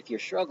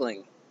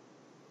struggling,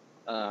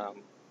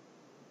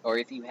 or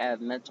if you have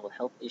mental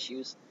health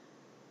issues,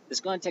 it's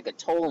going to take a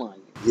toll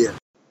on you.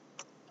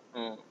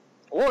 Yeah.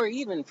 Or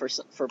even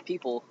for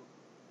people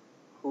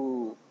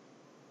who,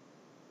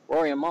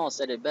 Rory and Maul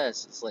said it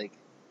best. It's like,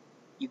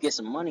 you get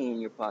some money in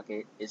your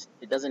pocket. It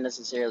doesn't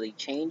necessarily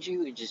change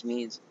you. It just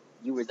means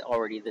you were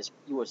already this.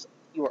 You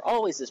were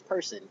always this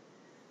person.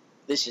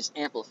 This just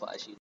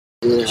amplifies you.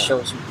 It Yeah.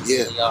 shows who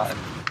you really are.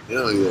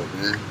 Hell yeah,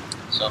 man.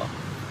 So,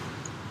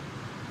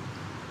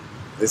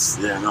 It's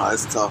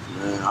tough,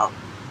 man.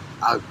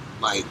 I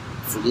like,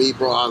 for me,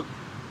 bro,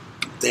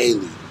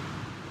 daily,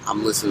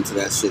 I'm listening to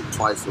that shit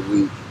twice a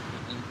week.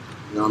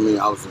 You know what I mean?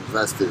 I was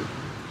invested.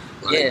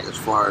 Like, Yeah. as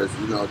far as,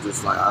 you know,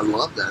 just like, I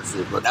love that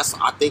shit. But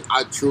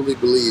I truly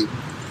believe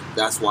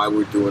that's why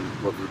we're doing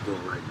what we're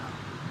doing right now.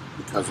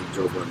 Because of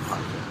Joe Budden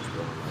podcast,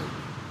 bro.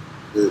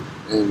 Like,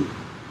 and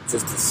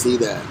just to see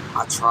that,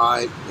 I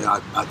tried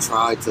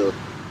to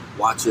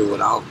watch it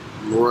without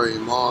Rory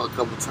and Maul a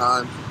couple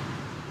times.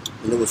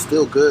 And it was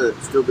still good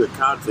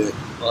content.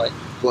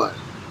 but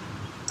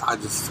I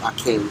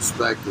can't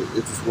respect it.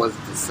 It just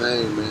wasn't the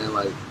same, man.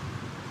 Like,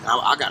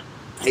 I got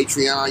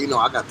Patreon, you know,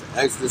 I got the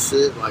extra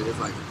shit. Like, it's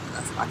like,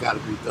 I gotta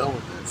be done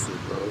with that shit,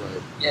 bro.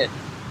 Like, yeah,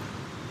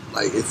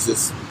 like, it's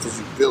just because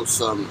you built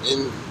something.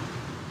 And,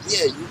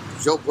 yeah,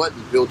 Joe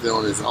Budden built it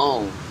on his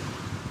own.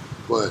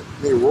 But,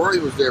 I mean, Rory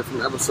was there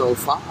from episode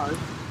 5.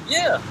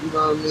 yeah. You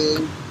know what I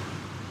mean?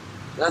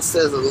 That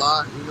says a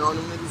lot. You know what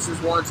I mean? Niggas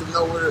just wanted to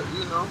know where,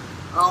 you know.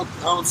 I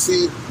don't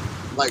see,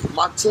 like,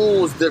 my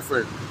tune was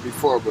different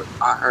before, but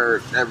I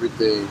heard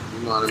everything, you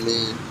know what I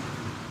mean?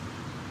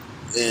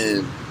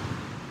 And,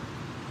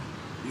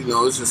 you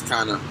know, it's just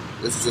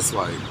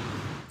like,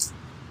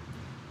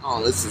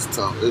 Oh, this is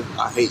tough.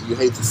 You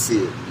hate to see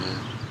it, man.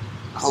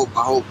 I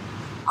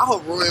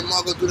hope Roy and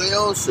Margo do their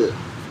own shit.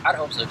 I'd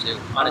hope so too.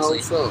 Honestly,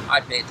 I hope so.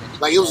 I'd pay attention.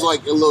 Like, it was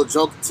like a little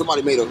joke.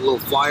 Somebody made a little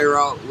flyer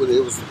out with it.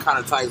 It was kind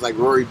of tight, like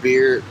Rory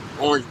beard,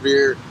 orange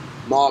beard,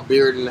 Maul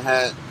beard in the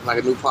hat, like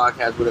a new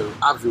podcast, but it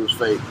obviously was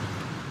fake.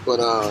 But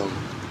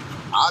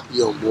I'd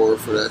be on board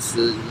for that shit.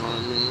 You know what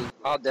I mean?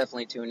 I'll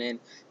definitely tune in.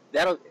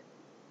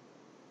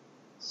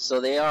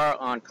 So they are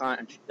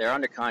they're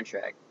under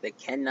contract. They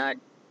cannot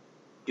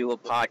do a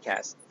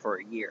podcast for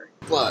a year.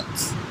 But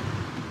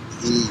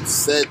he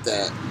said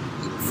that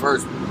in the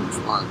first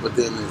response, but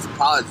then in his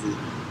apology,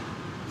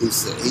 he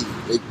said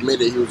he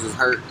admitted he was just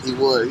hurt. He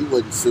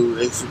wouldn't sue.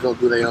 They should go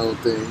do their own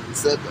thing. He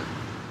said that.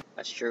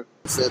 That's true.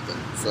 He said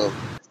that. So,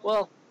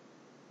 well,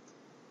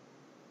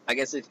 I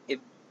guess if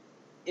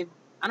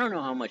I don't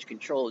know how much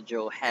control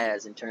Joe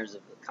has in terms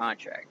of the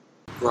contract.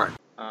 right.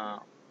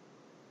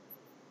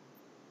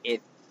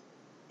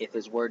 If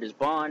his word is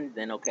bond,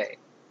 then okay.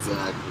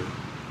 Exactly.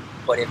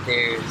 But if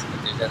there's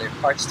other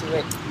parts to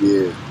it,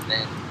 Yeah.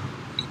 then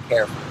be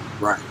careful.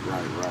 Right.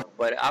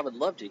 But I would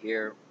love to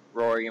hear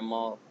Rory and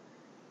Maul.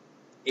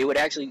 It would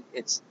actually,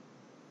 it's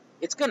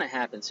gonna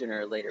happen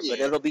sooner or later. Yeah. But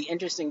it'll be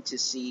interesting to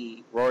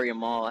see Rory and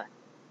Maul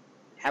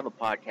have a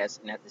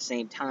podcast, and at the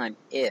same time,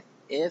 if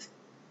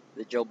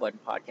the Joe Budden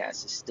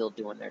podcast is still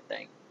doing their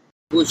thing.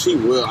 Which he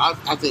will.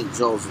 I think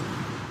Joe's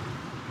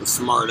a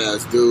smart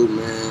ass dude,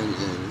 man,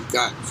 and he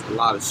got a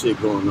lot of shit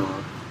going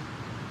on.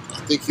 I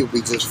think he'll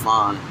be just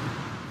fine.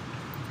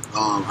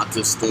 I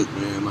just think,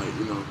 man, like,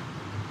 you know,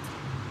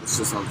 it's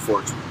just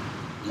unfortunate.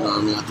 You know what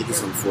I mean? I think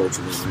it's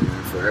unfortunate,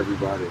 man, for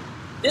everybody.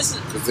 This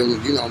is, Because then,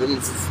 you know, them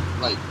is just,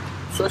 like,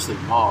 especially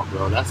Maul,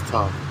 bro, that's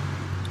tough.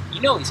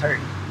 you know, he's hurt.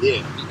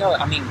 Yeah. You know,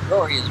 I mean,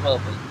 Rory as well,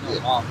 but you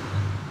know, Yeah.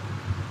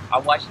 I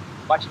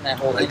watching that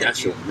whole Like,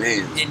 that's interview.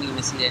 your man. Didn't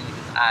even see that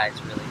nigga's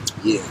eyes really.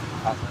 Yeah.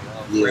 I was like,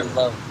 oh, Yeah. rim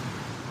low,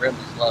 rim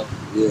is low.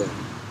 Yeah.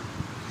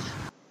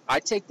 I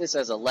take this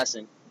as a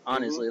lesson,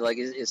 honestly. Like,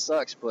 it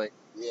sucks, but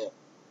Yeah.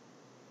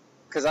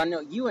 because I know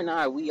you and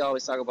I, we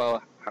always talk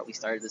about how we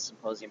started the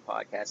Symposium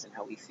podcast and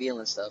how we feel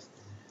and stuff.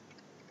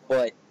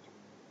 But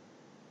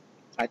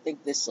I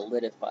think this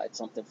solidified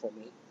something for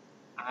me.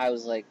 I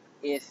was like,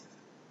 if,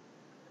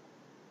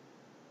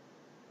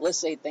 let's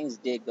say things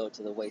did go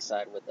to the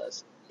wayside with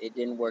us, it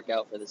didn't work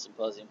out for the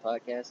Symposium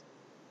podcast,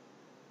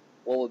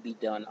 what would be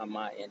done on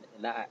my end?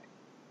 And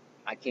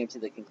I came to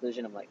the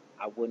conclusion, I'm like,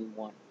 I wouldn't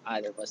want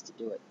either of us to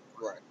do it.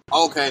 Right.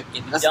 Okay. It'd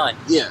be That's done.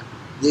 Yeah.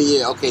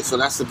 Okay, so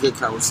that's a good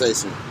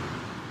conversation.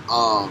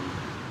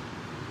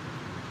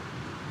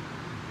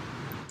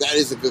 That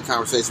is a good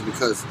conversation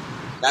because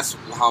that's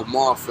how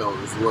Maul felt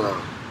as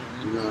well.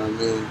 You know what I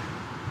mean?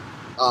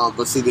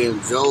 But see,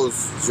 then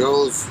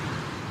Joe's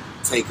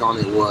take on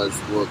it was,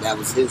 well, that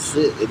was his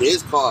shit. It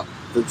is called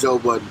the Joe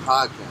Budden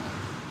Podcast.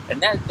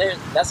 And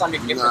that's under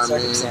different know what I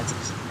mean?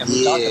 circumstances. And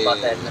we talked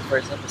about that in the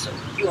first episode.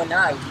 You and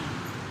I.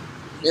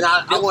 And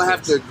I would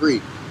have to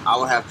agree.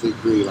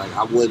 Like,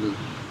 I wouldn't.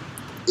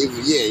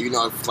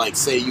 If like,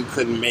 say you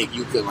could, like,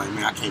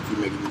 man, I can't keep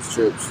making these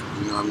trips.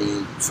 You know what I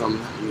mean?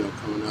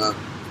 Coming up.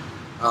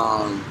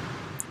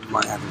 You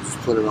might have to just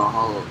put it on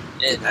hold.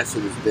 Yeah. And that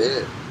shit is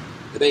dead.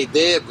 It ain't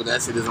dead, but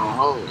that shit is on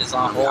hold. It's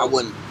on hold.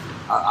 hold.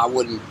 I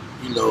wouldn't,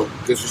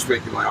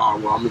 disrespect you, like, oh,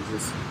 well, I'm gonna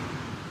just,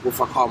 what if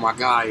I call my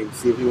guy and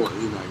see if he wants,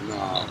 like,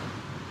 nah.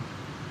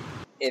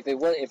 If it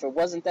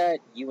wasn't that,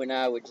 you and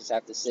I would just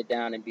have to sit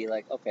down and be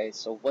like, okay,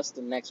 so what's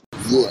the next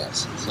one?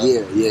 Yes. So,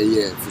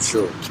 Yeah, for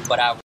sure. But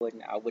I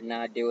would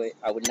not do it.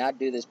 I would not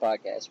do this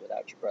podcast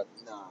without you, brother.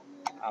 Nah,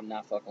 man. I'm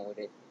not fucking with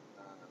it.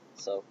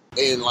 So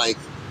And, like,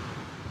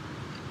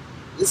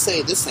 this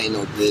ain't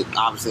no big,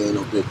 obviously ain't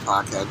no big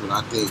podcast, but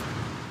I think,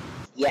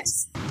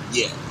 yes,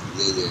 yeah.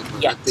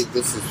 But Yeah. I think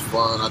this is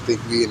fun. I think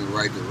we in the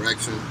right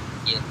direction.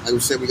 Yeah. Like we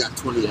said, we got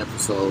 20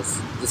 episodes.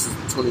 This is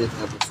the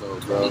 20th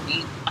episode, bro. maybe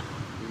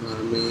You know what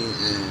I mean?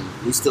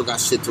 And we still got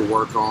shit to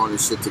work on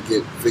and shit to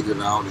get figured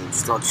out and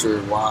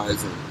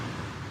structure-wise and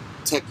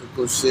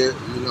technical shit,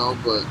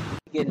 but...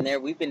 getting there.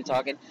 We've been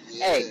talking.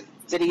 Yeah. Hey,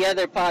 to the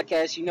other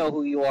podcast, you know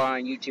who you are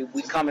on YouTube.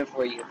 We coming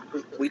for you.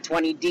 We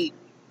 20 deep.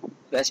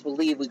 Best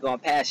believe we gonna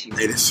pass you.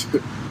 Hey,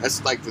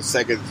 that's like the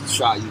second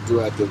shot you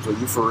do at them, so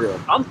you for real.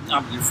 I'm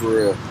You for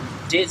real.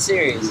 dead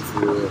serious. You for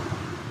real.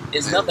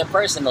 It's Man. nothing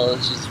personal.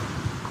 It's just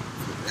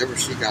Whatever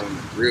she got on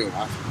the grill,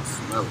 I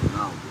smell it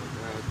now.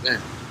 But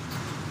damn.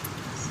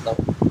 so.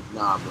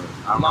 Nah, but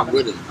I'm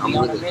with it. I'm We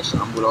on with a it. mission.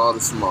 I'm with all the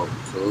smoke.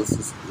 So it's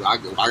just, I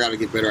gotta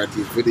get better at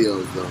these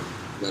videos, though.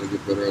 Gotta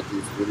get better at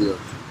these videos.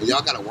 And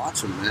y'all gotta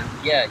watch them, man.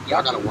 Yeah,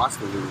 Y'all gotta watch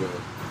the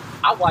videos.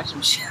 I watch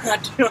them shit. I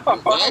do.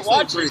 I actually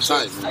watch pretty them.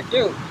 tight, shit. man. I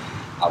do.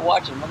 I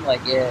watch them. I'm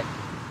like, yeah,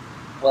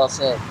 well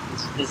said.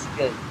 This is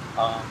good.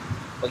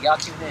 But y'all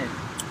tune in.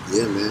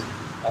 Yeah, man.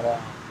 But,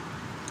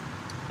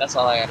 that's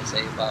all I got to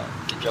say about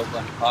the Joe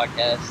Budden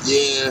podcast.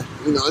 Yeah,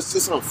 it's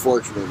just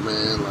unfortunate,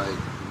 man. Like,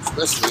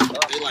 especially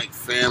they like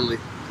family,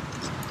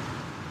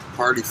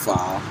 party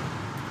foul.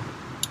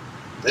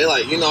 They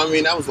like,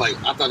 that was like,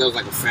 I thought that was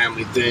like a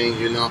family thing,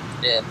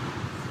 Yeah.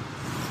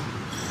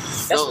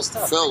 what's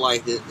tough. Felt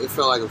like it. It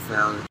felt like a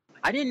family.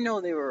 I didn't know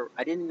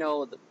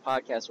the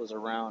podcast was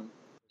around.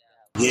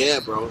 Yeah,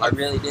 bro. I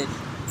really did.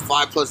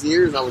 5+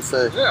 years, I would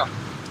say. Yeah.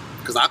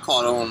 Because I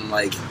caught on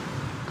like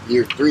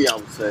year 3, I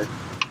would say.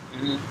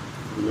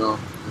 Mm-hmm. You know,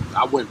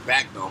 I went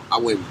back though. I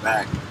went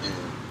back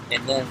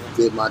And then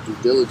did my due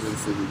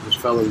diligence and just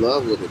fell in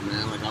love with it,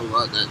 man. Like I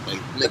love that. Like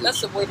but nigga,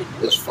 that's the way to do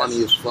it. it's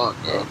funny as fuck,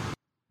 bro. Yeah.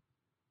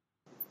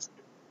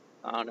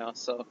 I don't know.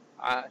 So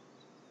I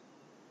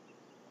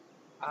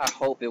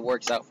hope it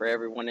works out for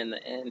everyone in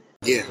the end.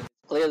 Yeah.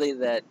 Clearly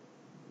that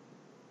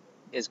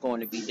is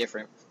going to be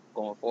different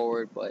going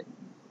forward, but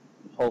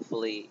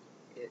hopefully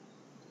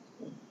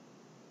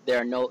there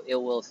are no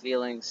ill will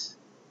feelings.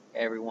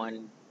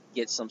 Everyone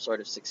gets some sort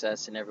of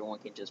success and everyone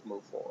can just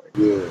move forward.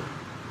 Yeah.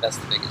 That's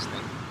the biggest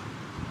thing.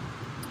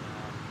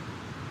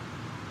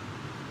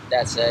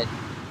 That said,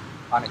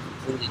 on a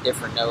completely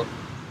different note,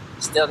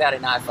 still got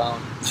an iPhone.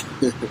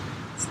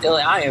 Still,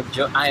 I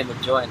am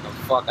enjoying the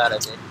fuck out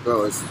of it.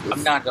 Bro, it's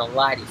I'm not gonna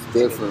lie to you.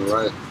 different,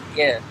 right?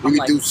 Yeah. You I'm can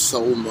like, do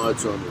so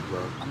much on it,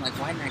 bro. I'm like,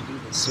 why didn't I do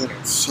this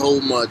sooner? So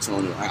much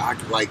on it. I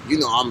like, you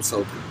know, I'm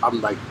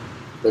like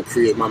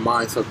my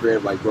mind's so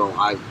creative. Like, bro,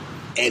 I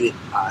edit,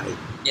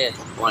 Yeah.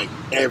 like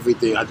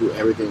everything. I do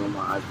everything on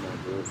my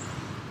iPhone, bro.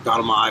 Got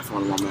on my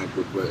iPhone and my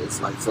MacBook, but it's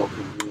like so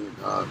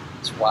convenient, dog.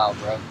 It's wild,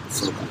 bro.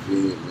 It's so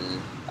convenient,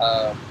 man.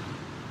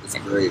 It's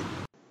great.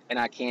 And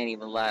I can't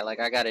even lie,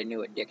 like I got a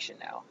new addiction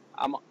now.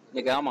 I'm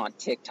on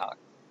TikTok.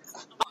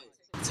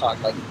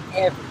 Talk like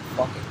every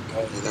fucking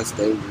day. And that's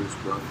dangerous,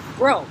 bro.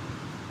 Bro,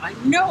 I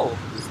know.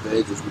 It's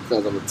dangerous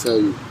because I'm gonna tell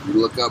you. You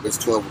look up, it's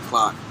 12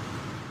 o'clock.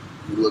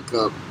 You look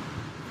up,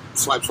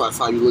 swipe,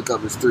 you look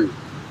up, it's 3.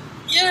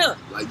 Yeah.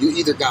 Like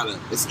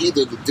it's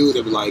either the dude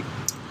that be like,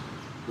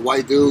 the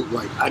white dude,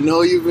 like, I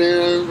know you've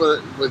been,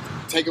 but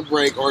take a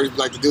break, or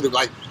like the dude that be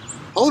like,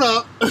 hold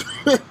up.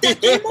 That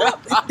came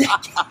up.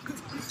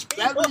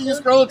 That means you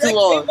scroll too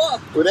long.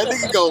 When that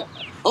nigga go,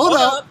 hold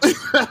up.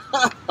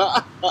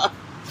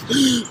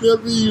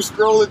 That means you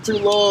scrolling too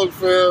long,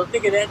 fam.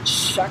 Nigga, that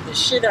shocked the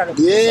shit out of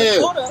me. Yeah, Like,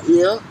 hold up.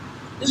 yeah.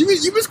 You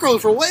been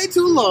scrolling for way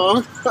too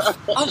long. I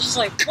was just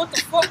like, what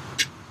the fuck?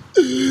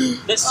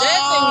 The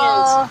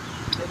sad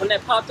thing is, when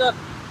that popped up,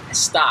 I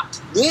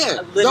stopped. Yeah.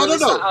 I literally No.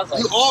 stopped. I was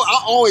like,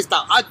 I always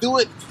stop. I do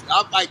it.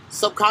 I like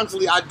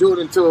subconsciously. I do it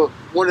until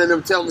one of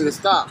them tell me to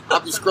stop. I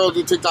be scrolling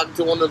through TikTok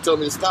until one of them tell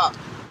me to stop.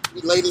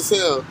 Be late as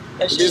hell.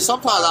 that And shit then is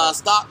sometimes wild. I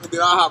stop and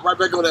then I hop right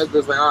back on that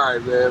bitch. Like, all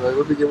right, man. Like,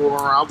 let me get one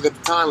around. I'll get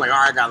the time. Like, all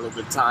right, I got a little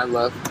bit of time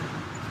left.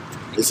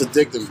 It's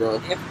addicting, bro.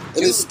 It- And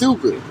it's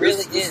stupid. It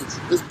really is.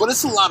 But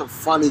it's a lot of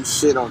funny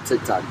shit on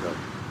TikTok, though.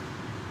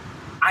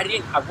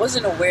 I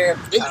wasn't aware of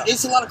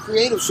It's a lot of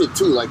creative shit,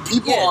 too. Like,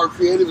 people Yeah. are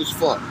creative as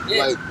fuck.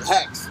 Yeah. Like,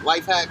 hacks,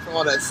 life hacks,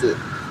 all that shit.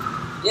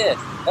 yeah.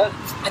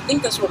 I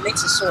think that's what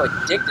makes it so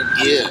addicting.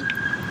 Yeah.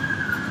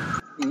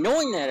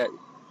 Knowing that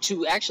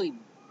to actually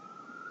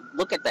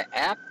look at the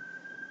app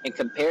and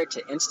compare it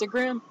to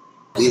Instagram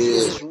Yeah.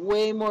 is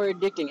way more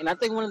addicting. And I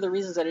think one of the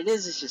reasons that it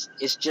is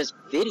it's just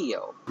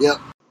video. Yep.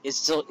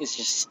 It's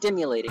just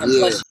stimulating. And Yeah.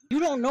 Plus, you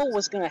don't know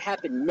what's gonna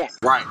happen next,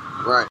 Right.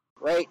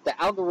 right?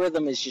 The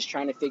algorithm is just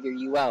trying to figure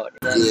you out.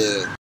 And then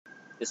Yeah.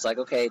 it's like,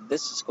 okay,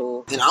 this is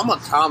cool. And I'm a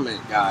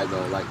comment guy,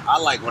 though. Like, I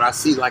like when I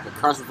see, like, a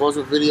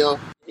controversial video,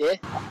 Yeah.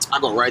 I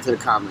go right to the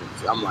comments.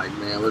 I'm like,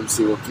 man, let me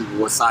see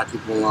what side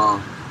people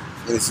on.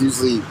 And it's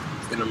usually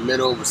in the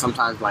middle, but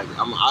sometimes, like,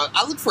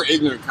 I look for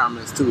ignorant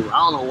comments, too. I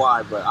don't know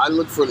why, but I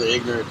look for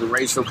the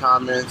racial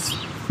comments.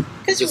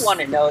 Because you Just- want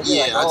to know.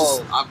 You're Yeah, like,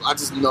 oh, I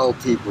just know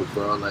people,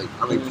 bro. Like,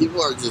 I mean, Mhm.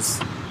 people are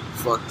just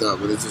fucked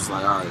up, but it's just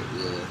like, all right,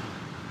 yeah.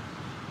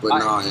 But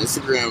no,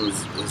 Instagram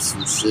is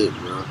some shit,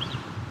 bro.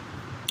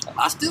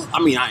 Not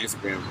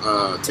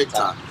Instagram,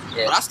 TikTok.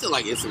 yeah. But I still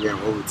like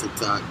Instagram over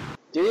TikTok.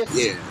 Do you?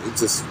 Yeah, it's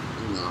just,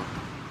 you know,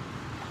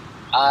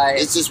 I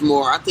it's just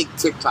more, I think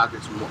TikTok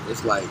is more,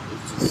 it's like,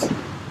 it's just,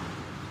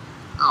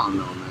 I don't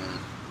know, man.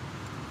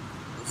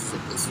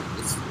 It's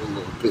a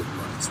little bit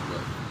much,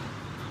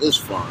 but it's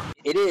fun.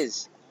 It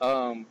is.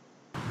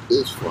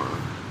 It's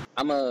fun.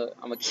 I'm a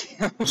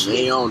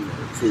They on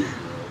there, too,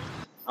 bro.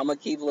 I'm gonna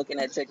keep looking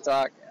at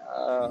TikTok.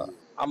 I'm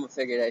gonna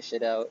figure that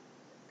shit out.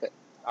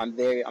 I'm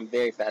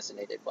very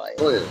fascinated by it.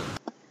 Oh, yeah.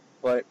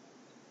 But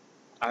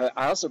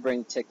I also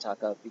bring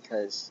TikTok up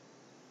because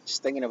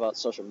just thinking about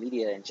social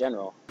media in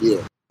general,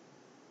 Yeah.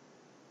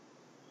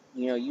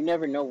 you know, you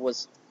never know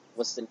what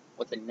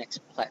the next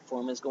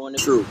platform is going to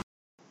be. True.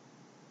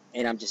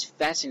 And I'm just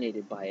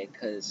fascinated by it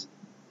because,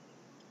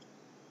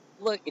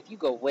 look, if you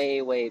go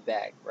way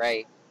back,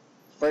 right?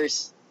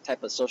 First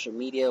type of social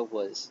media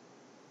was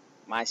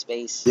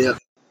MySpace Yeah.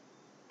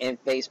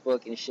 and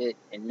Facebook and shit,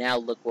 and now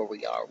look where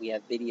we are. We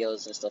have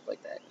videos and stuff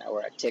like that. Now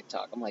we're at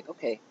TikTok. I'm like,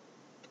 okay,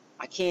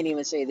 I can't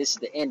even say this is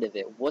the end of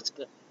it.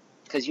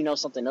 Because you know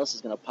something else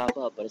is gonna pop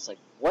up, but it's like,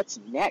 what's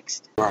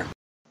next? Right.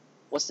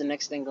 What's the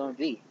next thing gonna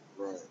be?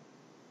 Right.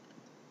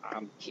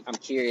 I'm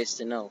curious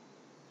to know.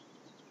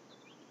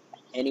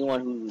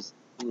 Anyone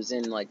who's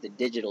in like the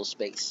digital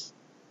space,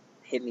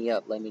 hit me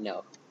up. Let me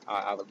know.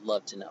 I would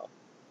love to know.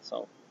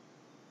 So,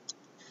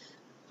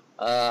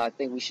 I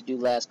think we should do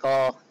last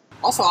call.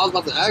 Also, I was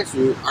about to ask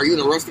you, are you in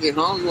a rush to get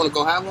home? You want to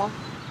go have one?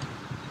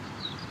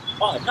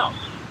 Oh, no.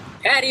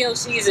 Patio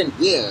season.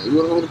 Yeah, you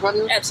want to go to the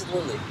patio?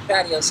 Absolutely.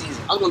 Patio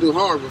season. I was going to do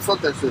hard, but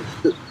fuck that shit.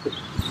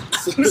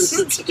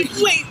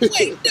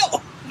 wait,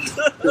 no.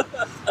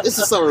 It's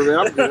the summer, man.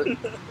 I'm good.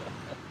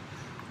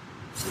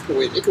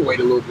 It can wait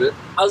a little bit.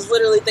 I was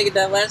literally thinking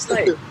that last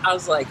night. I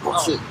was like,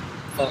 Oh, shit.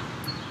 fuck.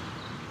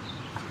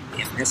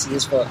 Yeah, messy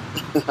as fuck.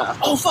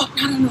 Oh, fuck,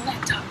 not on the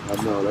laptop. I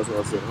know, that's what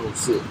I said. Oh,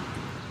 shit.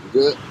 You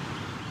good?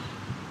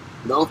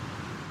 No?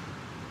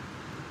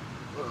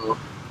 Uh-oh.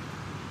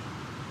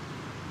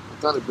 I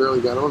thought it barely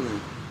got on there.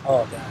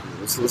 Oh, God.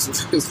 Let's listen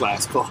to this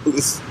last call.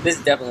 This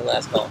is definitely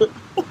last call.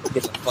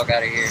 Get the fuck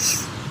out of here.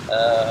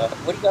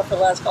 What do you got for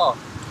last call?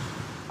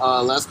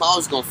 Last call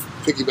is going to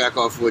piggyback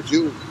off what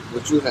you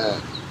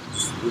had.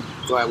 We're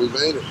glad we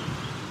made it.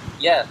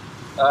 Yeah.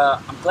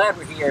 I'm glad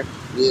we're here.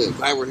 Yeah,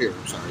 glad we're here.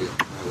 I'm sorry. Yeah,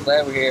 I'm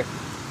glad we're here.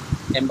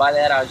 And by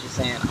that, I was just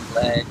saying, I'm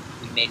glad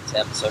we made it to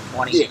episode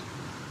 20. Yeah.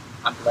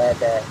 I'm glad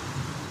that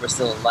we're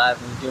still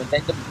alive and we're doing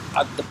things.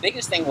 The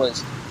biggest thing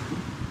was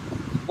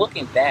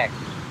looking back.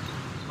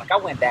 Like, I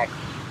went back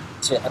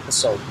to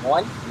episode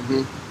 1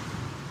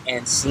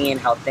 and seeing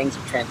how things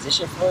have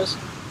transitioned for us.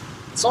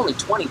 It's only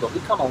 20, but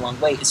we've come a long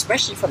way,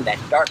 especially from that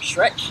dark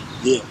stretch.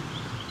 Yeah.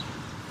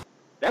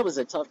 That was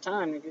a tough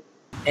time, nigga.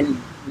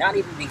 And not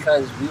even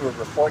because we were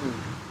reporting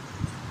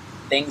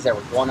things that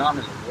were going on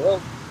in the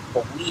world,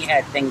 but we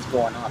had things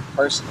going on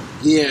personally.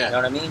 Yeah. You know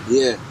what I mean?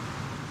 Yeah.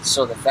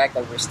 So the fact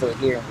that we're still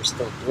here and we're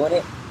still doing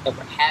it, and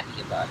we're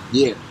happy about it.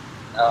 Yeah.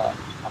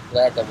 I'm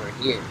glad that we're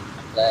here.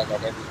 I'm glad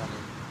that everyone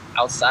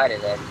outside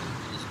of that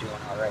is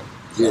doing all right.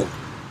 Yeah.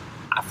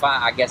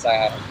 I guess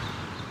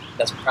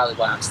that's probably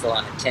why I'm still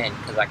on a 10,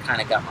 because I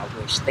kind of got my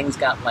wish. Things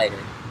got lighter.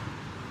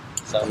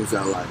 So Things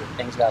got lighter.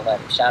 Things got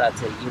lighter. Shout out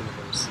to the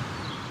universe.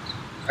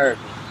 Heard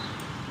me.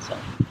 So.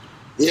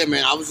 Yeah,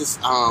 man, I was just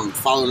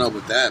following up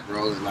with that,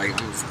 bro. Like,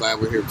 I'm just glad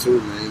we're here too,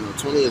 man. You know,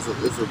 20 is a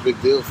big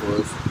deal for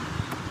us.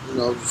 You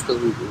know, just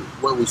because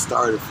where we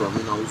started from.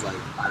 You know, it was like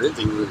I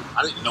didn't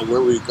know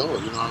where we would go.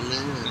 You know what I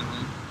mean?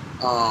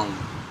 And,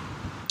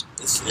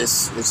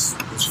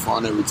 it's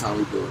fun every time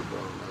we do it,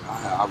 bro.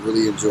 Like, I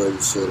really enjoy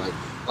this shit. Like,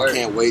 I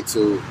can't wait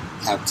to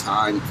have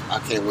time. I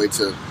can't wait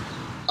to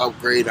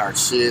upgrade our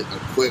shit,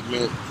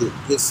 equipment,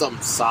 get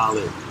something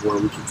solid where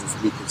we can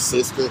just be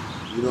consistent.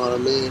 You know what I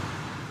mean?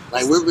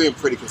 Like, we're being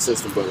pretty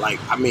consistent, but like,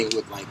 I mean,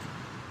 with like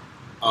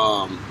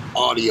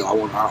audio, I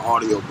want our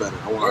audio better.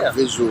 I want our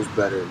visuals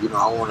better. You know,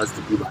 I want us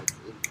to be like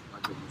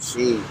a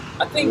machine.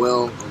 I think a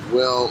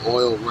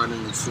well-oiled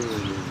running machine.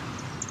 And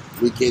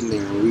we getting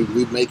there, and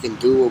we making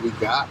do what we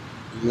got.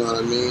 You know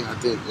what I mean? I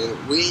think,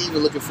 and we ain't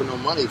even looking for no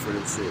money for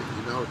this shit.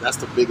 You know, that's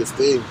the biggest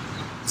thing.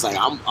 It's like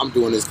I'm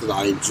doing this because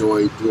I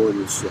enjoy doing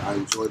this shit. I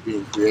enjoy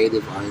being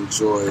creative. I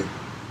enjoy,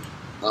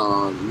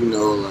 you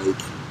know, like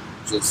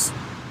just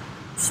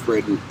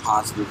spreading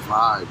positive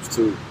vibes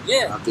too.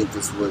 Yeah. I think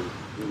that's what,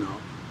 you know,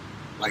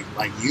 like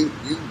you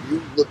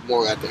look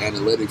more at the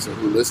analytics of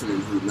who listening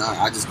and who not.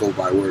 I just go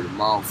by word of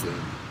mouth,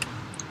 and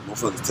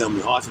motherfuckers tell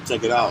me, "Oh, I should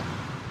check it out."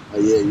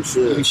 Like, yeah, you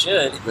should. You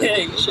should. But, yeah,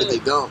 you should. But they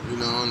don't, you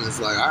know, and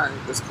it's like, all right,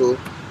 that's cool.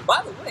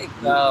 By the way,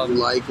 you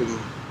like and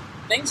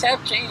things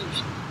have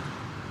changed.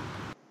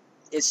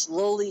 It's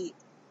slowly,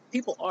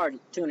 people are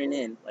tuning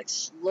in, like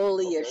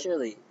slowly or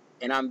surely,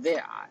 and I'm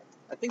there.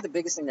 I think the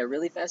biggest thing that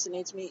really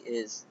fascinates me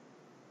is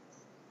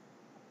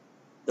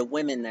the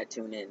women that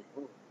tune in,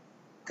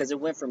 because it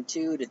went from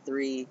 2 to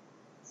 3,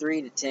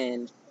 3 to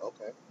 10,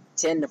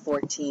 10 to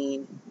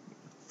 14,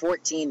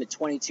 14 to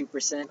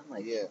 22%. I'm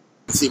like, yeah.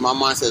 See, my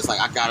mindset is like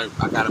I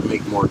gotta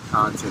make more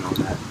content on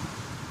that.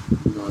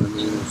 You know what I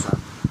mean? So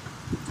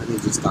I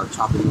need to start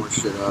chopping more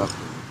shit up.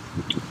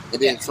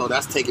 And then, so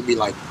that's taking me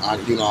like, I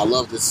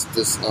love this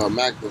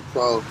MacBook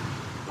Pro,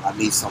 but I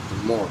need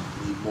something more.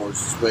 I need more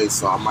space,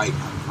 so I'm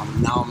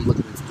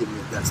looking at getting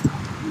a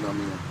desktop. You know what I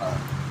mean?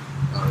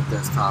 A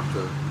desktop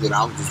then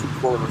I'll just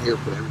record on here,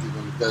 put everything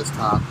on the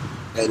desktop,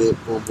 edit,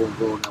 boom, boom,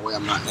 boom. That way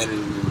I'm not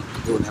editing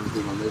and doing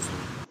everything on this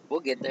one. we'll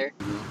get there.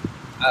 You know?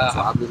 So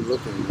I've been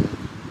looking, man.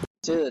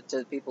 To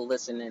the people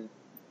listening,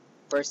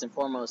 first and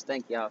foremost,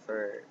 thank y'all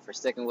for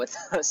sticking with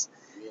us.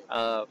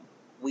 Yeah.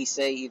 We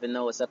say, even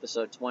though it's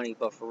episode 20,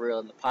 but for real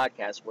in the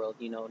podcast world,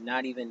 you know, we're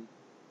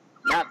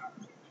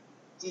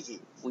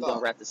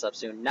gonna wrap this up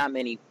soon. Not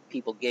many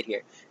people get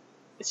here,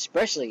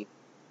 especially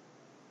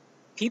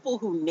people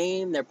who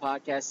name their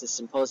podcast the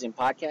Symposium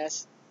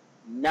Podcast.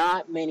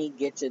 Not many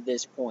get to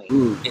this point.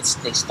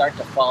 They start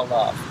to fall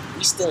off.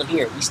 We still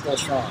here. We still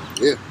strong.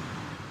 Yeah.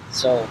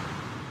 So,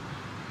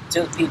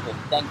 to the people,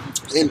 thank you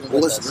for sticking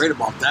with what's us. great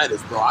about that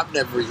is, bro, I've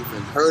never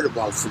even heard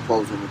about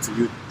Symposium until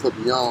you put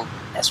me on.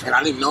 That's right. And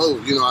I didn't know,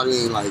 you know what I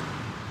mean? Like,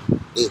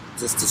 it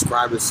just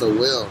described it so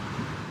well.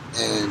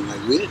 And,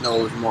 like, we didn't know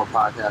it was more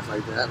podcasts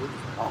like that. We were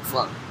just like, oh,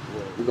 fuck.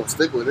 Well, we're going to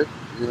stick with it.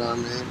 You know what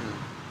I mean?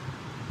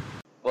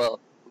 Well,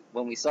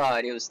 when we saw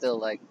it, it was still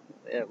like,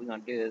 yeah, we're going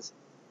to do this.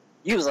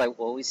 You was like,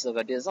 well, we still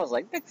going to do this. I was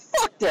like,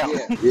 fuck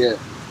that. Yeah.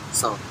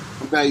 So,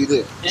 I'm glad you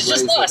did. It's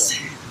just us.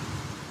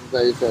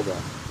 glad you said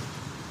that.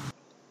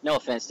 No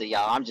offense to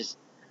y'all. I'm just,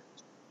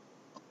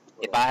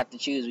 if I have to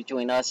choose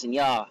between us and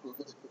y'all,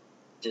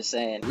 just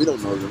saying. We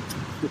don't know them.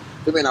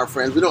 They ain't our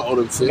friends. We don't owe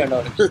them shit. We don't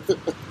know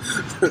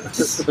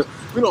them.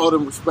 We don't owe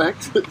them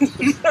respect.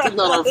 They're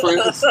not our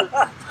friends.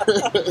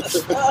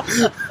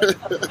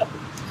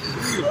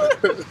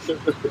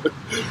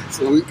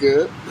 So we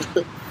good.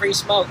 Free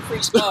smoke,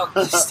 free smoke.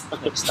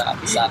 Stop.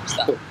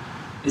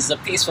 This is a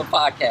peaceful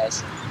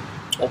podcast,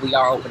 but we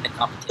are open to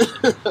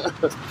competition.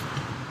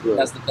 Yeah.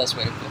 That's the best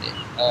way to put it.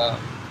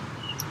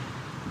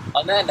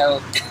 On that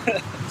note,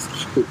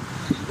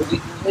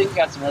 we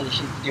got some other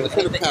shit to do. It's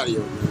in the patio,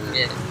 man.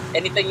 Yeah.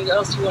 Anything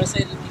else you want to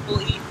say to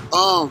people, E?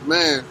 Oh,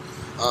 man.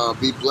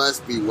 Be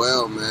blessed, be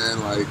well, man.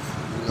 Like,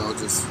 you know,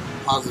 just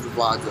positive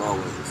vibes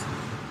always.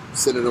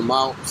 Sending them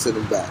out, send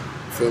them back.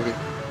 Feel me?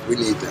 We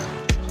need that.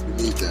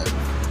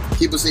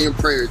 Keep us in your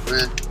prayers,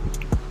 man.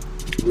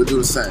 We'll do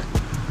the same.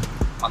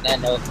 On that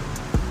note,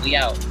 we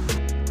out.